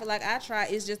feel like I try.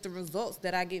 It's just the results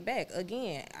that I get back.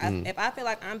 Again, if I feel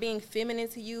like I'm being feminine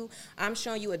to you, I'm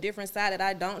showing you a different side that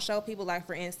I don't show people. Like,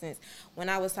 for instance, when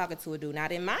I was talking to a dude. Now,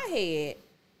 in my head,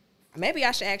 maybe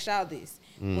I should ask y'all this.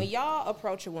 When y'all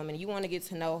approach a woman, you want to get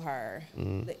to know her.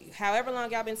 However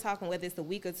long y'all been talking, whether it's a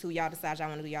week or two, y'all decide y'all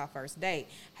want to do y'all first date.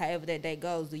 However that date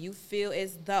goes, do you feel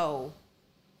as though,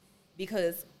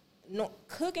 because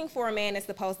cooking for a man is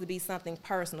supposed to be something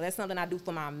personal. That's something I do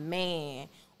for my man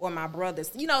or my brothers.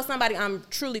 You know, somebody I'm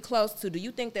truly close to. Do you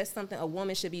think that's something a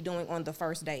woman should be doing on the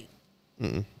first date?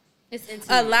 It's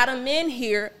intimate. A lot of men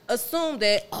here assume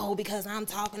that, because I'm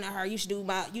talking to her, you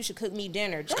should cook me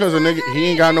dinner. Because a nigga, he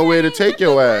ain't got nowhere to take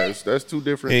your ass. That's two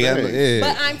different things.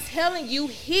 But I'm telling you,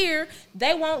 here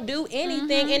they won't do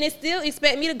anything, and they still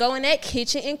expect me to go in that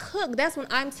kitchen and cook. That's what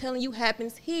I'm telling you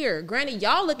happens here. Granted,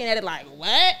 y'all looking at it like,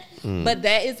 what? But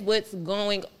that is what's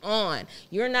going on.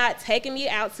 You're not taking me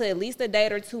out to at least a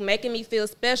date or two, making me feel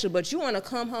special, but you want to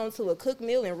come home to a cooked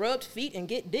meal and rubbed feet and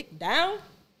get dick down?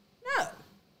 No.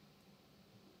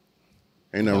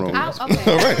 Ain't nothing wrong with that.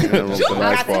 Okay. Ain't nothing wrong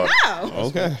with that.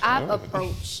 Okay. I've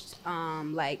approached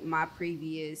like my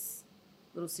previous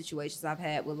little situations I've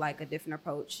had with like a different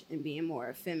approach and being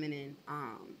more feminine.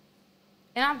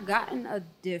 And I've gotten a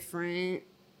different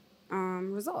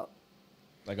result.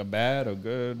 Like a bad or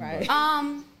good? Right.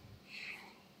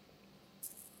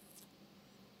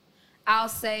 I'll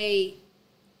say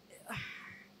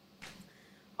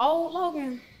Oh,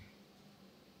 Logan,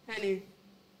 honey,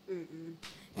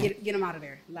 get him out of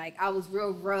there. Like, I was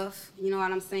real rough. You know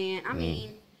what I'm saying? I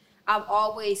mean, I've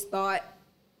always thought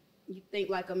you think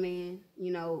like a man,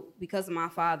 you know, because of my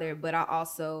father. But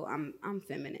I'm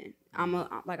feminine.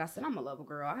 Like I said, I'm a lover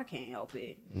girl. I can't help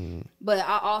it. But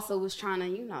I also was trying to,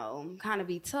 you know, kind of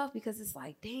be tough because it's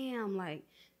like, damn, like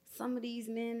some of these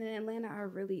men in Atlanta are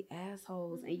really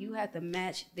assholes, and you have to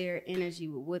match their energy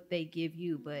with what they give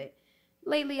you. But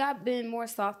lately, I've been more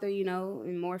softer, you know,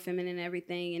 and more feminine and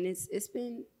everything, and it's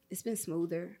been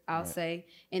smoother, I'll say,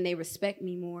 and they respect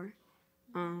me more.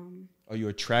 Are you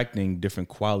attracting different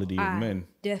quality of men?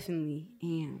 Definitely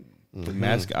am.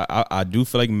 I do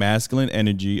feel like masculine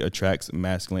energy attracts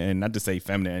masculine, and not to say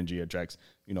feminine energy attracts,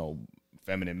 you know,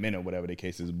 feminine men or whatever the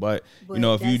case is. But you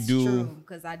know, if you do,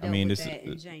 because I dealt with that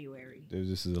in January.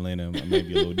 This is Atlanta,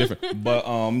 maybe a little different, but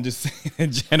I'm just saying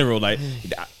in general, like.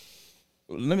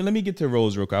 Let me get to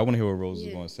Rose real quick. I want to hear what Rose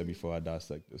is going to say before I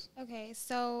dissect this. Okay,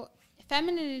 so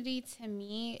femininity to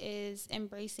me is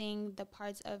embracing the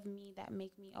parts of me that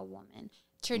make me a woman,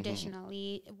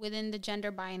 traditionally, within the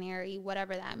gender binary,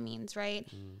 whatever that means, right?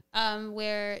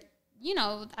 Where, you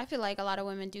know, I feel like a lot of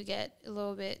women do get a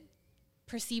little bit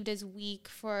perceived as weak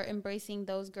for embracing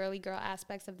those girly girl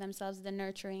aspects of themselves, the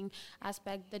nurturing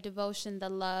aspect, the devotion, the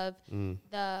love,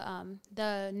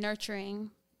 the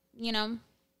nurturing, you know.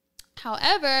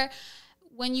 However,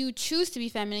 when you choose to be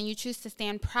feminine, you choose to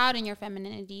stand proud in your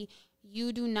femininity,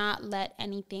 you do not let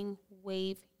anything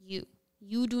wave you.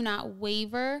 You do not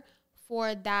waver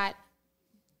for that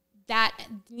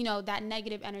you know, that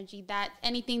negative energy, that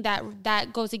anything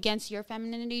that goes against your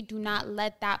femininity. Do not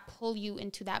let that pull you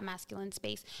into that masculine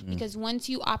space, because once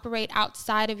you operate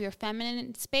outside of your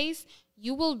feminine space,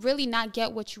 you will really not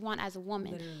get what you want as a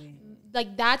woman. Literally.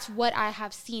 Like, that's what I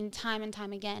have seen time and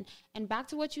time again. And back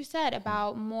to what you said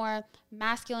about more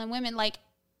masculine women, like,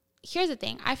 here's the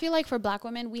thing. I feel like for Black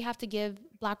women, we have to give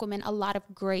Black women a lot of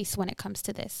grace when it comes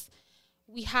to this.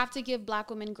 We have to give Black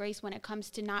women grace when it comes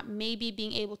to not maybe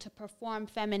being able to perform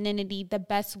femininity the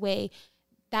best way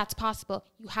that's possible.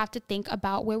 You have to think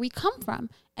about where we come from,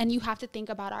 and you have to think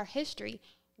about our history.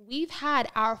 We've had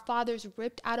our fathers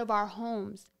ripped out of our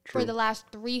homes for the last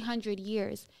 300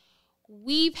 years.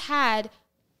 We've had,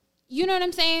 you know what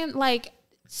I'm saying? Like,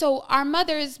 so our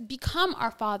mothers become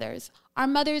our fathers. Our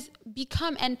mothers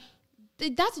become, and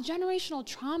that's generational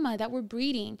trauma that we're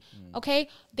breeding, okay?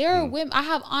 There are women, I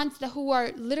have aunts who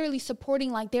are literally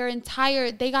supporting, like,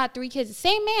 they got 3 kids, the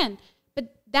same man.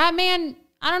 But that man,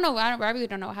 I really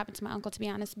don't know what happened to my uncle, to be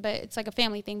honest, but it's like a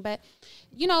family thing. But,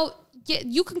 you know,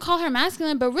 you can call her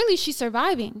masculine, but really she's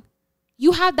surviving.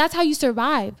 That's how you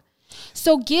survive.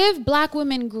 So give Black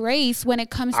women grace when it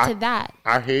comes to that.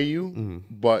 I hear you,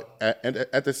 but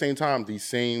at the same time, these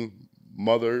same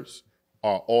mothers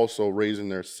are also raising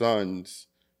their sons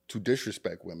to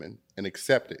disrespect women and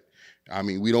accept it. I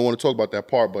mean, we don't want to talk about that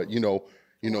part, but you know,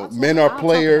 men are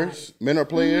players,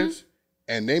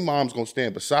 and their mom's gonna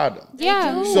stand beside them.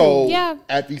 Yeah. So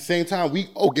at the same time, we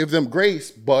give them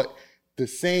grace, but the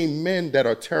same men that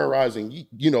are terrorizing,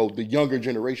 you know, the younger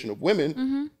generation of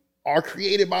women are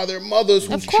created by their mothers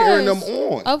who's cheering them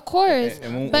on. Of course.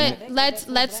 But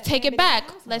let's take it back.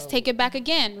 Let's take it back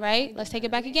again, right? Let's take it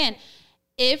back again.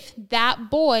 If that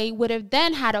boy would have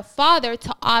then had a father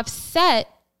to offset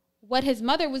what his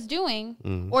mother was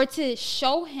doing, or to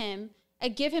show him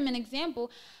and give him an example,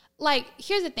 like,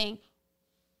 here's the thing.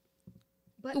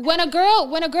 But when a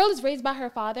girl is raised by her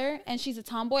father and she's a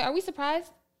tomboy, are we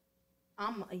surprised?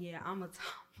 I'm a tomboy.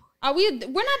 We're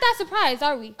not that surprised,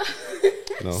 are we?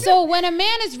 No. So when a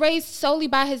man is raised solely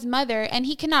by his mother and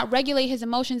he cannot regulate his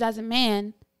emotions as a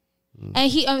man,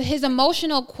 and his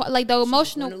emotional, like the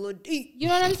emotional, you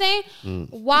know what I'm saying?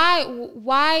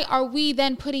 Why are we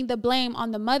then putting the blame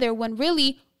on the mother when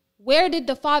really, where did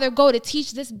the father go to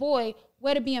teach this boy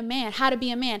where to be a man, how to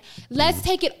be a man? Let's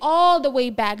take it all the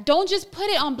way back. Don't just put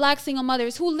it on Black single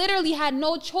mothers who literally had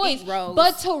no choice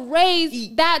but to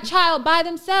raise that child by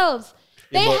themselves.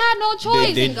 They had no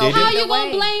choice. How you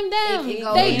gonna blame them?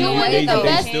 They doing it the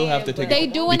best. Still have to take they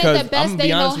doing it the best they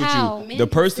know how. The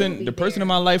person in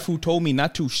my life who told me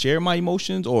not to share my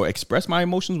emotions or express my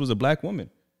emotions was a Black woman.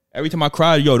 Every time I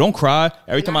cried, don't cry.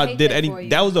 Every time I did anything,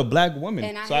 that was a Black woman.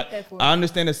 And so I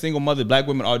understand that single mothers, Black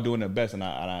women are doing their best, and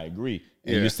I agree.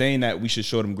 And you're saying that we should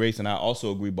show them grace, and I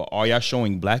also agree. But are y'all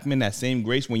showing Black men that same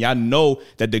grace when y'all know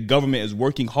that the government is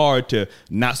working hard to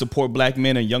not support Black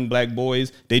men and young Black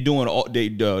boys? They doing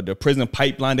the prison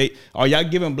pipeline. Are y'all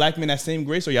giving Black men that same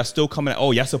grace, or y'all still coming at,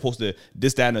 y'all supposed to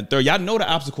this, that, and the third? Y'all know the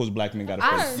obstacles Black men got to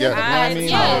face.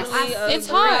 It's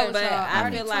hard, but I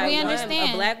feel like we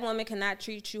understand. A Black woman cannot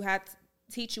treat you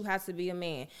teach you how to be a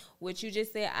man. What you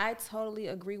just said, I totally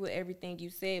agree with everything you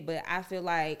said, but I feel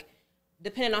like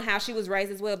depending on how she was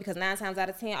raised as well, because 9 times out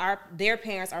of 10, their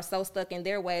parents are so stuck in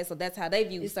their ways, so that's how they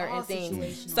view certain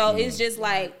things. So it's just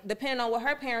like, depending on what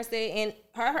her parents said, in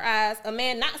her eyes, a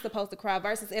man not supposed to cry,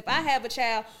 versus if I have a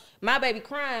child, my baby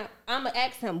crying, I'm going to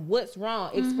ask him what's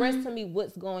wrong. Express to me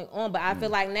what's going on. But I feel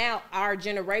like now, our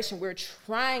generation, we're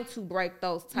trying to break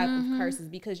those type of curses,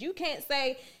 because you can't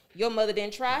say your mother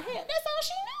didn't try. Hell, that's all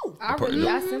she knew.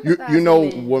 I sympathize You know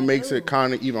with what makes it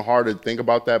kind of even harder to think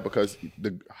about that, because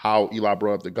how Eli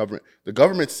brought up the government. The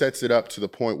government sets it up to the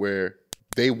point where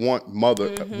they want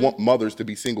mothers to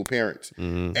be single parents,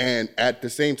 and at the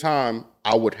same time,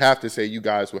 I would have to say you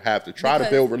guys would have to try to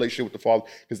build a relationship with the father,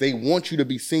 because they want you to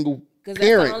be single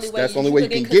parents. That's the only way you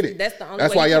can get it.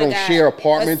 That's why y'all don't share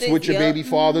apartments with your baby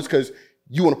fathers, because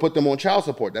you want to put them on child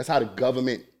support. That's how the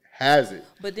government has it.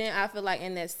 But then I feel like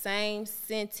in that same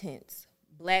sentence,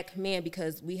 black men,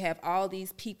 because we have all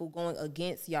these people going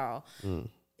against y'all,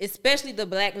 especially the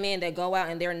black men that go out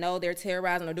and they're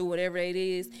terrorizing or do whatever it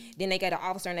is, then they got an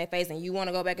officer in their face and you want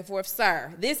to go back and forth.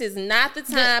 Sir, this is not the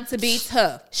time to be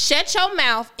tough. Shut your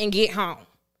mouth and get home.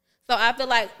 So I feel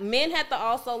like men have to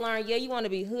also learn, you want to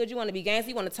be hood, you want to be gangster,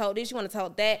 you want to tote this, you want to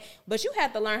tote that, but you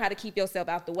have to learn how to keep yourself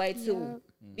out the way too.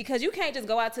 Because you can't just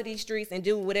go out to these streets and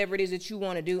do whatever it is that you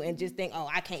want to do and just think, oh,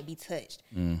 I can't be touched.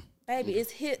 Baby,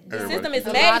 it's hit. The system is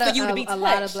made for you to be touched. A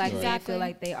lot of black men feel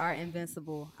like they are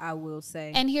invincible, I will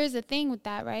say. And here's the thing with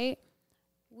that, right?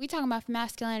 We talking about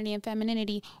masculinity and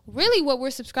femininity. Really what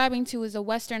we're subscribing to is a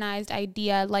westernized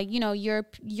idea, like,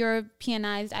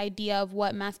 Europeanized idea of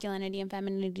what masculinity and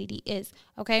femininity is,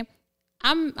 okay?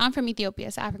 I'm from Ethiopia,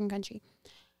 it's an African country.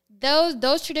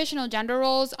 Those traditional gender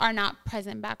roles are not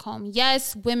present back home.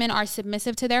 Yes, women are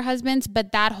submissive to their husbands,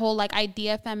 but that whole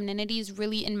idea of femininity is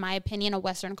really, in my opinion, a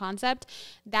Western concept.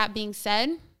 That being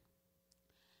said,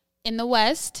 in the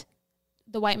West,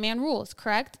 the white man rules,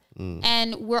 correct?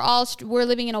 And we're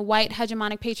living in a white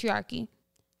hegemonic patriarchy.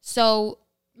 So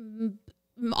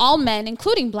all men,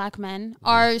 including black men,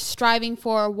 are striving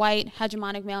for white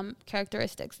hegemonic male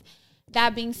characteristics.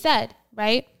 That being said,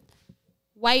 right,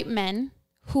 white men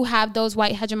who have those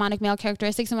white hegemonic male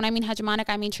characteristics, and when I mean hegemonic,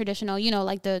 I mean traditional,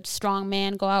 like the strong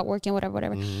man, go out working,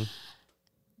 whatever.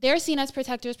 They're seen as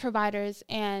protectors, providers,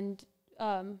 and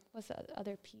what's the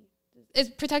other P? It's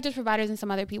protectors, providers, and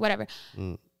some other P, whatever.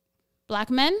 Black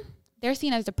men, they're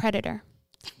seen as the predator.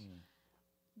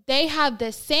 They have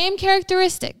the same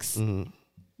characteristics,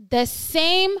 the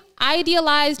same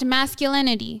idealized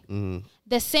masculinity,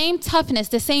 the same toughness,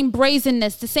 the same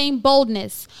brazenness, the same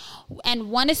boldness.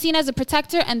 And one is seen as a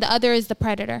protector and the other is the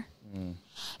predator.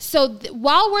 So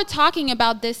while we're talking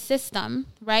about this system,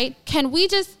 right, can we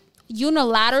just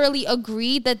unilaterally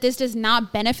agree that this does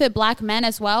not benefit black men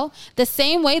as well? The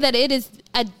same way that it is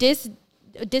a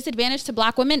disadvantage to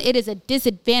black women, it is a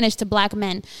disadvantage to black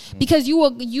men. Because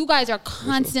you guys are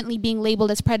constantly being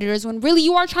labeled as predators when really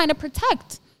you are trying to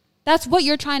protect. That's what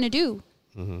you're trying to do.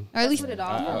 Or at least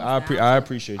I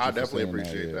appreciate you. I definitely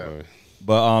appreciate that.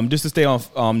 But just to stay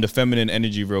on the feminine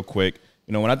energy real quick,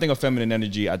 when I think of feminine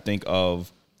energy, I think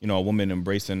of a woman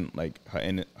embracing her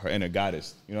inner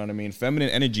goddess. You know what I mean? Feminine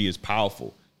energy is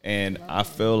powerful, and I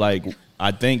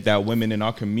think that women in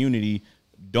our community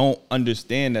don't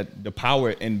understand that the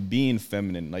power in being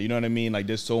feminine. You know what I mean?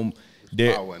 There's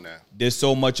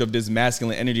so much of this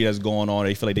masculine energy that's going on.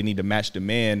 They feel like they need to match the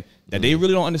man, that they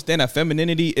really don't understand that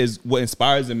femininity is what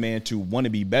inspires a man to want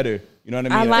to be better. You know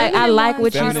what I mean? I like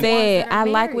what you said. I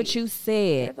like what you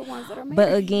said.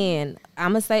 But again,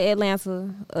 I'm going to say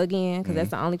Atlanta again, because that's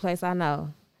the only place I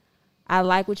know. I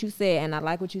like what you said, and I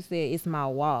like what you said. It's my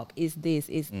walk. It's this.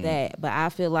 It's that. But I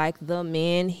feel like the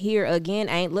men here, again,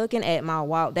 ain't looking at my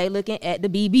walk. They looking at the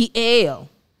BBL.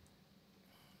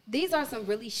 These are some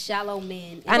really shallow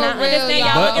men. And I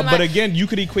understand y'all but again, you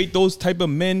could equate those type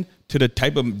of men to the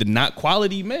type of the not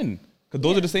quality men. Because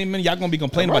those are the same men y'all going to be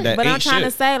complaining about that. But I'm trying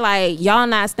to say, y'all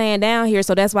not staying down here,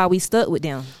 so that's why we stuck with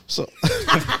them. So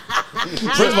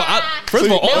First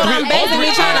of all, I'm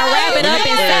basically trying to wrap it up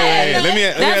and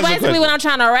say. That's basically what I'm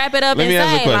trying to wrap it up and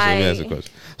say. Let me ask a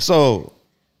question. So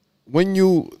when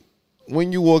you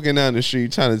walking down the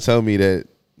street trying to tell me that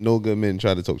no good men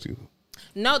try to talk to you.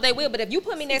 No, they will. But if you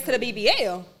put me next to the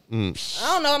BBL, I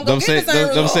don't know. I'm gonna get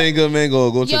this. I'm saying good men go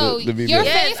to the BBL. Your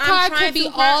face card could be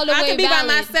all the way I could be valid.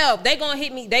 by myself. They gonna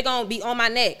hit me. They gonna be on my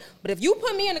neck. But if you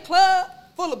put me in the club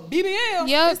full of BBL,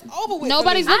 yep. it's over with.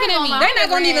 Nobody's looking at me. They're not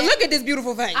gonna even look at this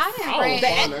beautiful face. I didn't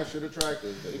that shit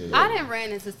attractive. I didn't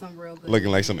ran into some real good. Looking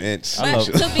like some ants. But again,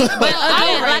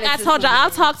 like I told y'all, I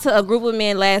talked to a group of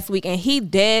men last week, and he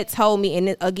dead told me,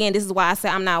 and again, this is why I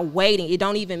said I'm not waiting. It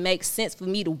don't even make sense for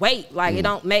me to wait. Like it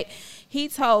don't make. He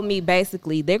told me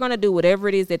basically they're gonna do whatever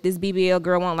it is that this BBL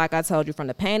girl want. Like I told you, from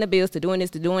the paying the bills to doing this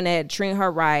to doing that, treating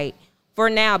her right for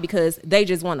now because they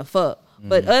just want to fuck.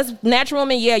 But us natural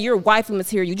women, yeah, you're wifey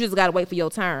material. You just gotta wait for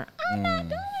your turn. I'm not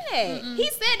doing that. He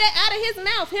said that out of his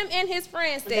mouth. Him and his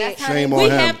friends said we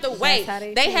have to wait.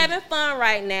 They having fun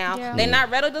right now. Yeah. They're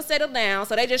not ready to settle down,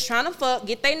 so they just trying to fuck,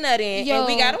 get their nut in, and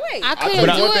we gotta wait. I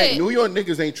couldn't do it. New York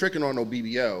niggas ain't tricking on no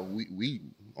BBL. We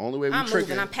only way we I'm tricking.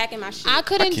 moving. I'm packing my shit. I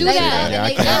couldn't do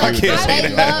that. I can't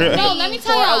say that. No, let me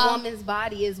tell you y'all. A woman's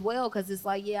body as well, because it's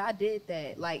like, yeah, I did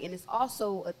that. Like, and it's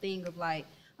also a thing of like,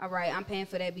 all right, I'm paying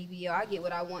for that BBL. I get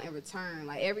what I want in return.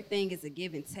 Like everything is a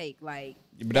give and take. Like,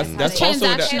 but that's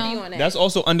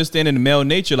also understanding the male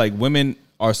nature. Like women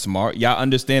are smart. Y'all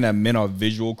understand that men are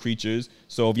visual creatures.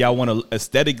 So if y'all want to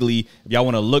aesthetically, if y'all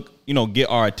want to look,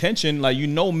 get our attention, like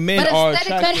men are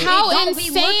attracted. But how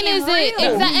insane is it?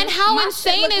 And how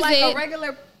insane is it? A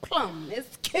regular plum.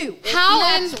 It's cute.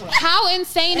 How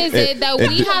insane is it that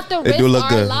we have to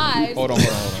risk our lives? Hold on.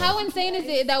 How insane is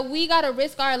it that we gotta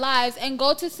risk our lives and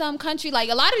go to some country, like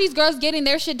a lot of these girls getting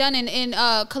their shit done in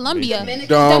Colombia,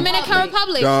 Dominican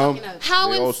Republic.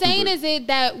 How insane is it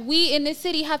that we in this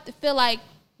city have to feel like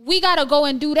we gotta go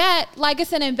and do that like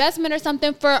it's an investment or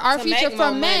something for our future,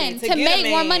 for men, to make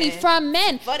more money from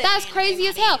men? That's crazy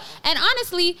as hell. And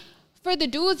honestly, for the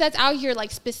dudes that's out here, like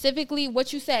specifically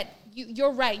what you said,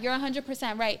 you're right. You're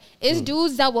 100% right. It's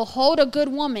dudes that will hold a good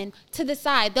woman to the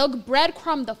side. They'll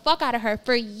breadcrumb the fuck out of her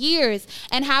for years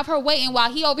and have her waiting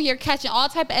while he over here catching all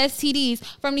type of STDs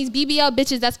from these BBL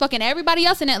bitches that's fucking everybody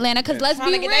else in Atlanta. Because let's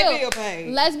be real.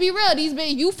 Let's be real.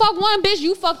 You fuck one bitch,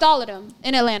 you fucked all of them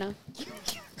in Atlanta.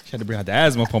 Had to bring out the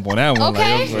asthma pump on that one.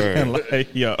 Okay.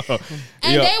 Like, yo.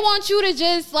 And they want you to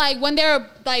just like when they're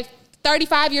like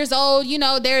 35 years old, they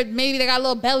got a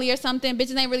little belly or something.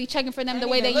 Bitches ain't really checking for them the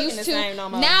way they used to.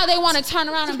 Now they want to turn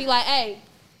around and be like, hey,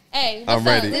 I'm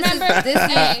ready. Remember? This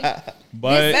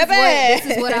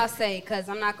is what I'll say, because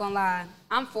I'm not going to lie.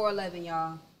 I'm 4'11",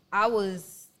 y'all. I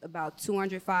was about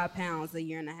 205 pounds a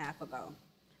year and a half ago.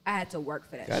 I had to work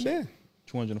for that shit. Goddamn.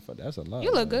 205, that's a lot.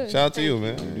 You look good. Shout out to you,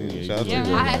 man. Shout out to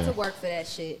you. I had to work for that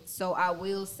shit. So I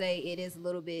will say it is a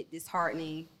little bit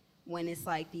disheartening when it's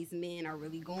like these men are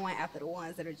really going after the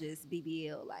ones that are just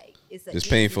BBL. Like it's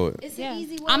paying for it. It's an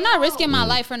easy way. I'm not risking my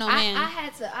life for no man.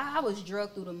 I was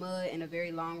drugged through the mud in a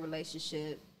very long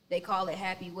relationship. They call it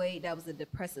happy weight. That was a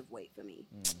depressive weight for me.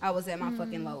 I was at my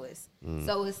fucking lowest.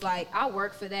 So it's like I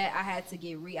worked for that. I had to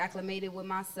get reacclimated with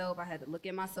myself. I had to look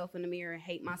at myself in the mirror and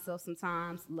hate myself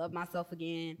sometimes, love myself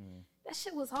again. That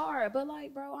shit was hard, but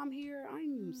like, bro, I'm here.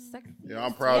 I'm sexy. Yeah,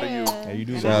 I'm proud of you. Yeah, you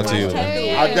do. Shout out to you.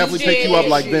 I definitely pick you up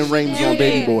like Ben Rames on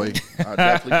Baby Boy. I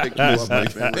definitely pick you up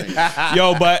like Ben Rames.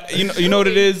 Yo, but you know what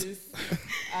it is?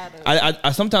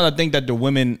 I sometimes I think that the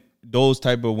women, those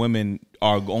type of women,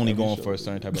 are only going for a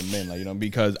certain type of men, like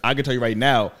because I can tell you right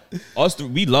now,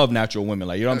 we love natural women,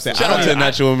 like what I'm saying. Shout out to the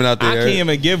natural women out there. I can't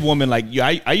even give women like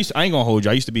I ain't gonna hold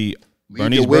you. I used to be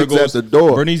Bernice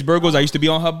Burgos. I used to be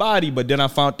on her body, but then I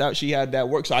found out she had that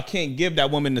work, so I can't give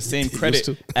that woman the same credit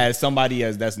as somebody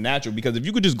that's natural. Because if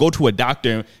you could just go to a doctor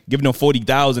and give them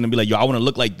 $40,000 and be like, yo, I want to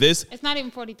look like this. It's not even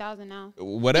 $40,000 now.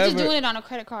 Whatever. You're just doing it on a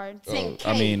credit card.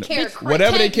 I mean,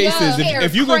 whatever the case is,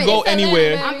 if you could go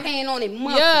anywhere, I'm paying on it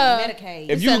monthly. Medicaid.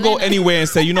 If you could go anywhere and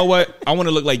say, you know what, I want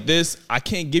to look like this, I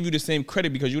can't give you the same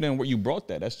credit because you brought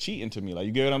that. That's cheating to me. Like,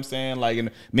 you get what I'm saying? Like,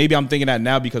 and maybe I'm thinking that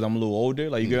now because I'm a little older.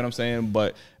 Like, you get what I'm saying?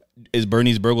 But is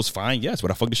Bernice Burgos fine? Yes.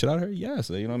 Would I fuck the shit out of her? Yes.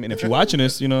 You know what I mean? If you're watching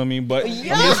this, you know what I mean? But I'm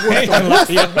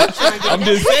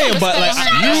just saying, but like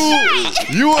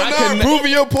you are not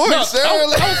proving your point, sir. I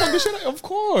would fuck the shit out, of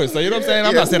course. Like, you know what I'm saying?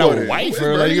 I'm not saying I would wife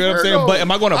her. Like, you know what I'm saying? But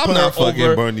am I going to put her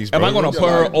over? Am I going to put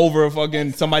her over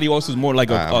fucking somebody else who's more like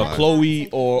a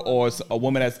Chloe or a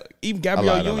woman that's even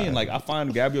Gabrielle Union? Like, I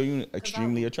find Gabrielle Union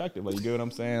extremely attractive. Like, you get what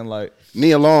I'm saying? Like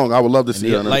Nia Long, I would love to see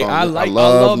her. Like, I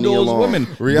love those women.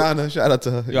 Rihanna, shout out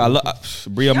to her. Yo, I love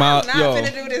Bria Mile. I'm not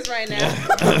finna do this right now.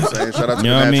 Shout out to you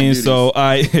know what I mean? So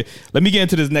let me get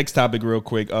into this next topic real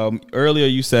quick. Earlier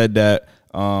you said that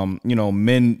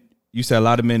men. You said a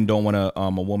lot of men don't want a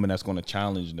woman that's going to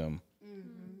challenge them.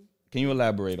 Can you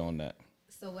elaborate on that?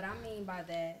 So what I mean by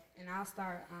that, and I'll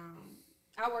start.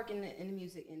 I work in the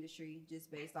music industry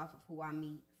just based off of who I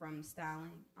meet from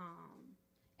styling,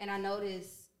 and I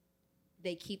notice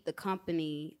they keep the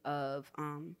company of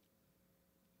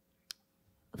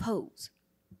hoes.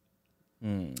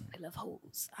 They love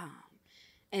hoes.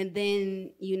 And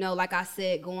then, you know, like I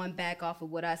said, going back off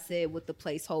of what I said with the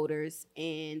placeholders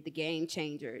and the game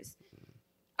changers,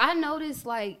 I noticed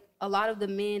like a lot of the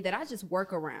men that I just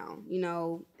work around, you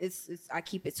know, I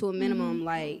keep it to a minimum.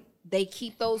 Like they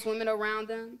keep those women around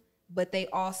them, but they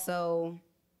also,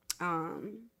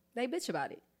 they bitch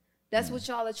about it. That's what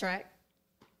y'all attract.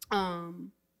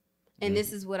 And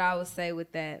this is what I would say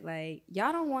with that. Like,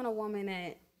 y'all don't want a woman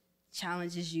that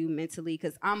challenges you mentally,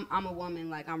 because I'm a woman,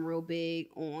 like I'm real big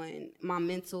on my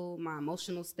mental, my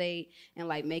emotional state, and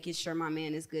like making sure my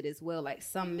man is good as well. Like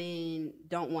some men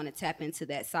don't want to tap into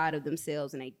that side of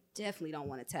themselves, and they definitely don't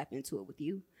want to tap into it with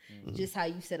you. Just how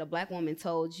you said a black woman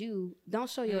told you, don't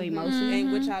show your emotions.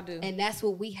 Ain't what y'all do. And that's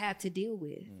what we have to deal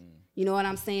with. You know what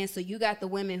I'm saying? So you got the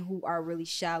women who are really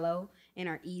shallow and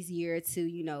are easier to,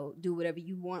 you know, do whatever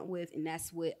you want with. And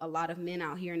that's what a lot of men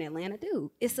out here in Atlanta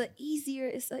do. It's a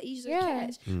easier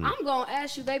catch. I'm going to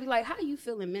ask you, baby, like, how you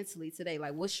feeling mentally today?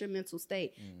 Like, what's your mental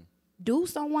state?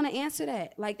 Dudes don't want to answer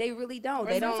that. Like, they really don't.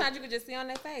 Or sometimes you can just see on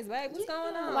their face, babe, what's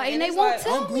going on? Like, and they won't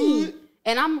tell me.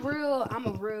 And I'm real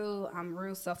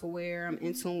self-aware. I'm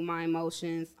in tune with my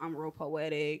emotions. I'm real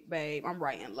poetic, babe. I'm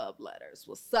writing love letters.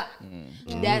 What's up?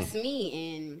 That's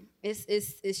me. And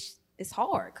it's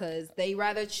hard because they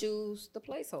rather choose the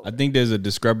placeholder. I think there's a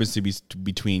discrepancy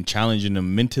between challenging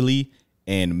them mentally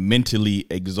and mentally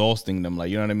exhausting them.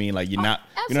 Like, you know what I mean? Like, you're not,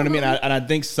 you know what I mean? And I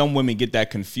think some women get that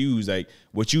confused. Like,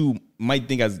 what you might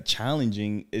think as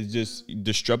challenging is just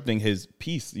disrupting his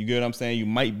peace. You get what I'm saying? You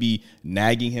might be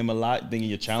nagging him a lot, thinking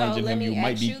you're challenging him. You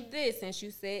might be. Let me ask you this, since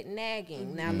you said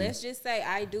nagging. Now, let's just say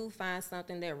I do find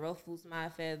something that ruffles my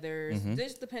feathers.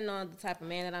 Just depending on the type of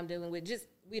man that I'm dealing with. Just,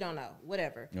 we don't know,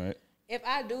 whatever. Right. If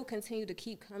I do continue to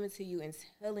keep coming to you and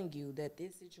telling you that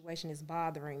this situation is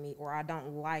bothering me or I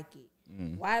don't like it,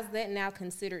 why is that now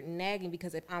considered nagging?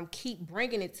 Because if I'm keep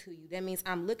bringing it to you, that means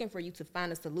I'm looking for you to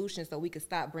find a solution so we can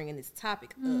stop bringing this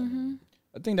topic up.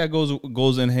 I think that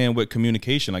goes in hand with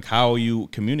communication. Like, how are you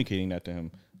communicating that to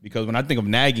him? Because when I think of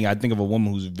nagging, I think of a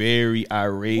woman who's very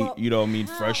irate, you know what I mean,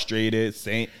 frustrated,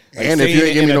 saying. Like, and if you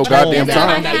ain't give me no goddamn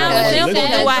time. How simple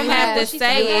do I have to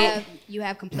say it? You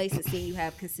have complacency, you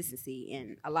have consistency,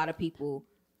 and a lot of people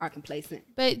are complacent.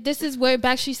 But this is where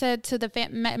back she said to the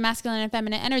masculine and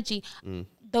feminine energy.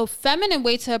 The feminine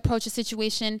way to approach a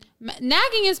situation,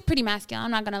 nagging is pretty masculine,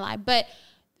 I'm not going to lie, but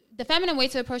the feminine way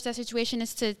to approach that situation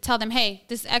is to tell them, hey,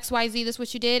 this is XYZ, this is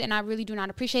what you did, and I really do not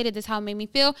appreciate it. This is how it made me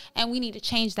feel, and we need to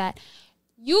change that.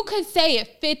 You could say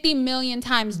it 50 million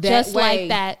times just like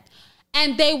that,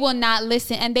 and they will not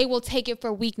listen, and they will take it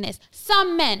for weakness.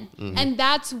 Some men, and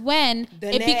that's when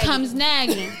becomes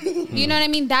nagging. You know what I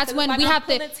mean? That's when we have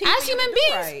to, as human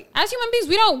beings,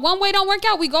 we don't, one way don't work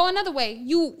out, we go another way.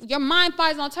 Your mind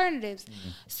finds alternatives.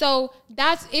 So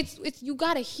that's, it's you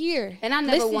gotta hear. And I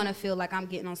never want to feel like I'm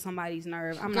getting on somebody's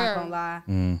nerve. I'm not gonna lie.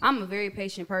 I'm a very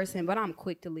patient person, but I'm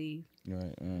quick to leave.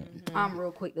 Right. I'm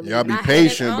real quick to leave. Y'all be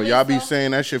patient, but y'all be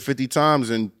saying that shit 50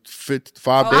 times in 5 days.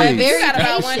 I'm very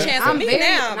patient.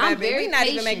 I'm very not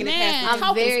even making it past the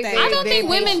talking stage. I don't think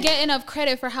women get enough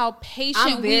credit for how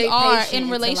patient we are in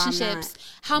relationships,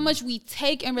 how much we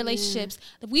take in relationships.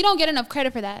 We don't get enough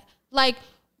credit for that. Like,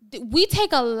 we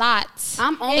take a lot.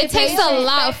 It takes a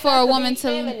lot for a woman to.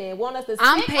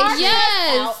 I'm patient.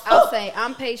 Yes, I'll say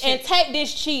I'm patient. And take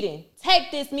this cheating.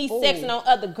 Take this me sexing on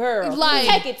other girls. Like,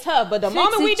 take it tough. But the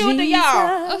moment we do it to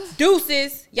y'all,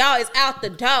 deuces, y'all is out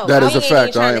the door. That is a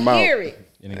fact. I am out. Hear it.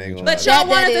 But y'all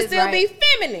want us to still be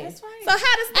feminine. Right. So how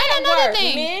does that work,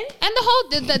 man? And the whole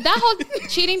that whole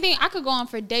cheating thing, I could go on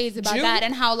for days about that,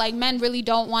 and how like men really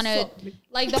don't want to,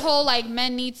 like the whole like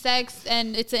men need sex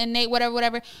and it's an innate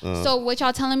whatever. So what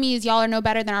y'all telling me is y'all are no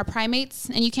better than our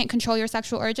primates, and you can't control your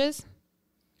sexual urges?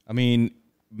 I mean,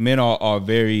 men are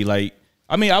very like.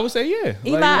 I mean, I would say yeah.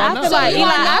 Eli, I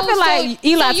feel like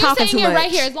Eli talking too much.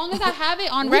 Right here, as long as I have it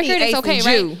on record, it's okay,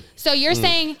 right? So you're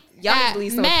saying that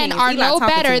men are no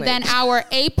better than our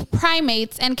ape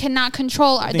primates and cannot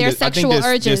control their sexual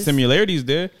urges. There's similarities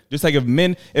there. Just like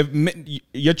women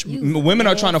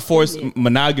are trying to force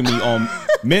monogamy on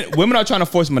men. Women are trying to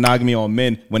force monogamy on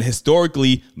men when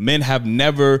historically men have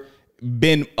never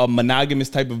been a monogamous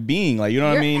type of being, like, you know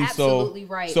what I mean? Absolutely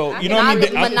right. So you know what I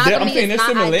mean? I'm saying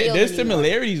there's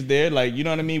similarities there, like, you know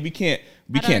what I mean? We can't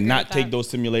not take those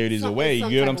similarities away. You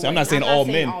know what I'm saying? I'm not saying all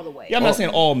men. Yeah, I'm not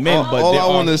saying all men, but all I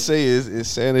want to say is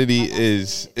sanity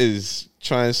is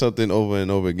trying something over and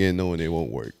over again, knowing it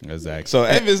won't work. Exactly. So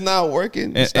if it's not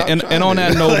working, and on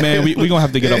that note, man, we gonna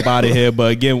have to get up out of here.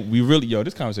 But again, we really,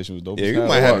 this conversation was dope. Yeah, you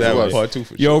might have that one part 2 for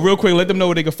sure. Yo, real quick, let them know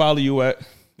where they can follow you at.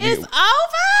 It's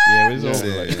over. Yeah, it's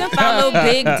over. You can follow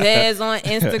Big Dez on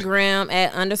Instagram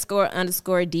at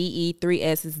 __DE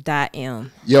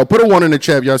 3S's.M. Yo, put a 1 in the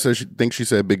chat. Y'all said she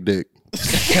said big dick.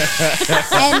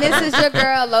 And this is your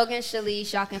girl, Logan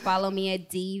Shalice. Y'all can follow me at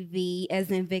DV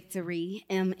as in victory,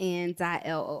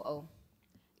 MN.LOO.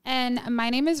 And my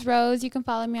name is Rose. You can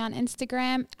follow me on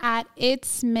Instagram at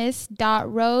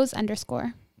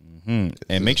itsmiss.rose_.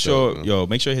 And make sure you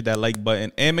hit that like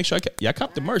button and make sure y'all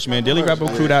cop the merch, man.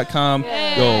 DailyWrapUpCrew.com.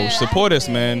 Yo, support us,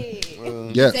 man.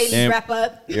 Yes. Daily wrap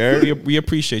up. We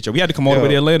appreciate you. We had to come all the way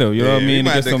there later. You know what I mean?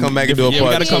 We had to come back and do a part. We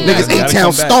gotta come Niggas back.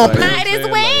 A-Town stomping. Might as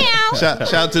well.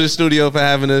 Shout out to the studio for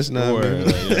having us. Nah,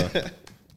 man.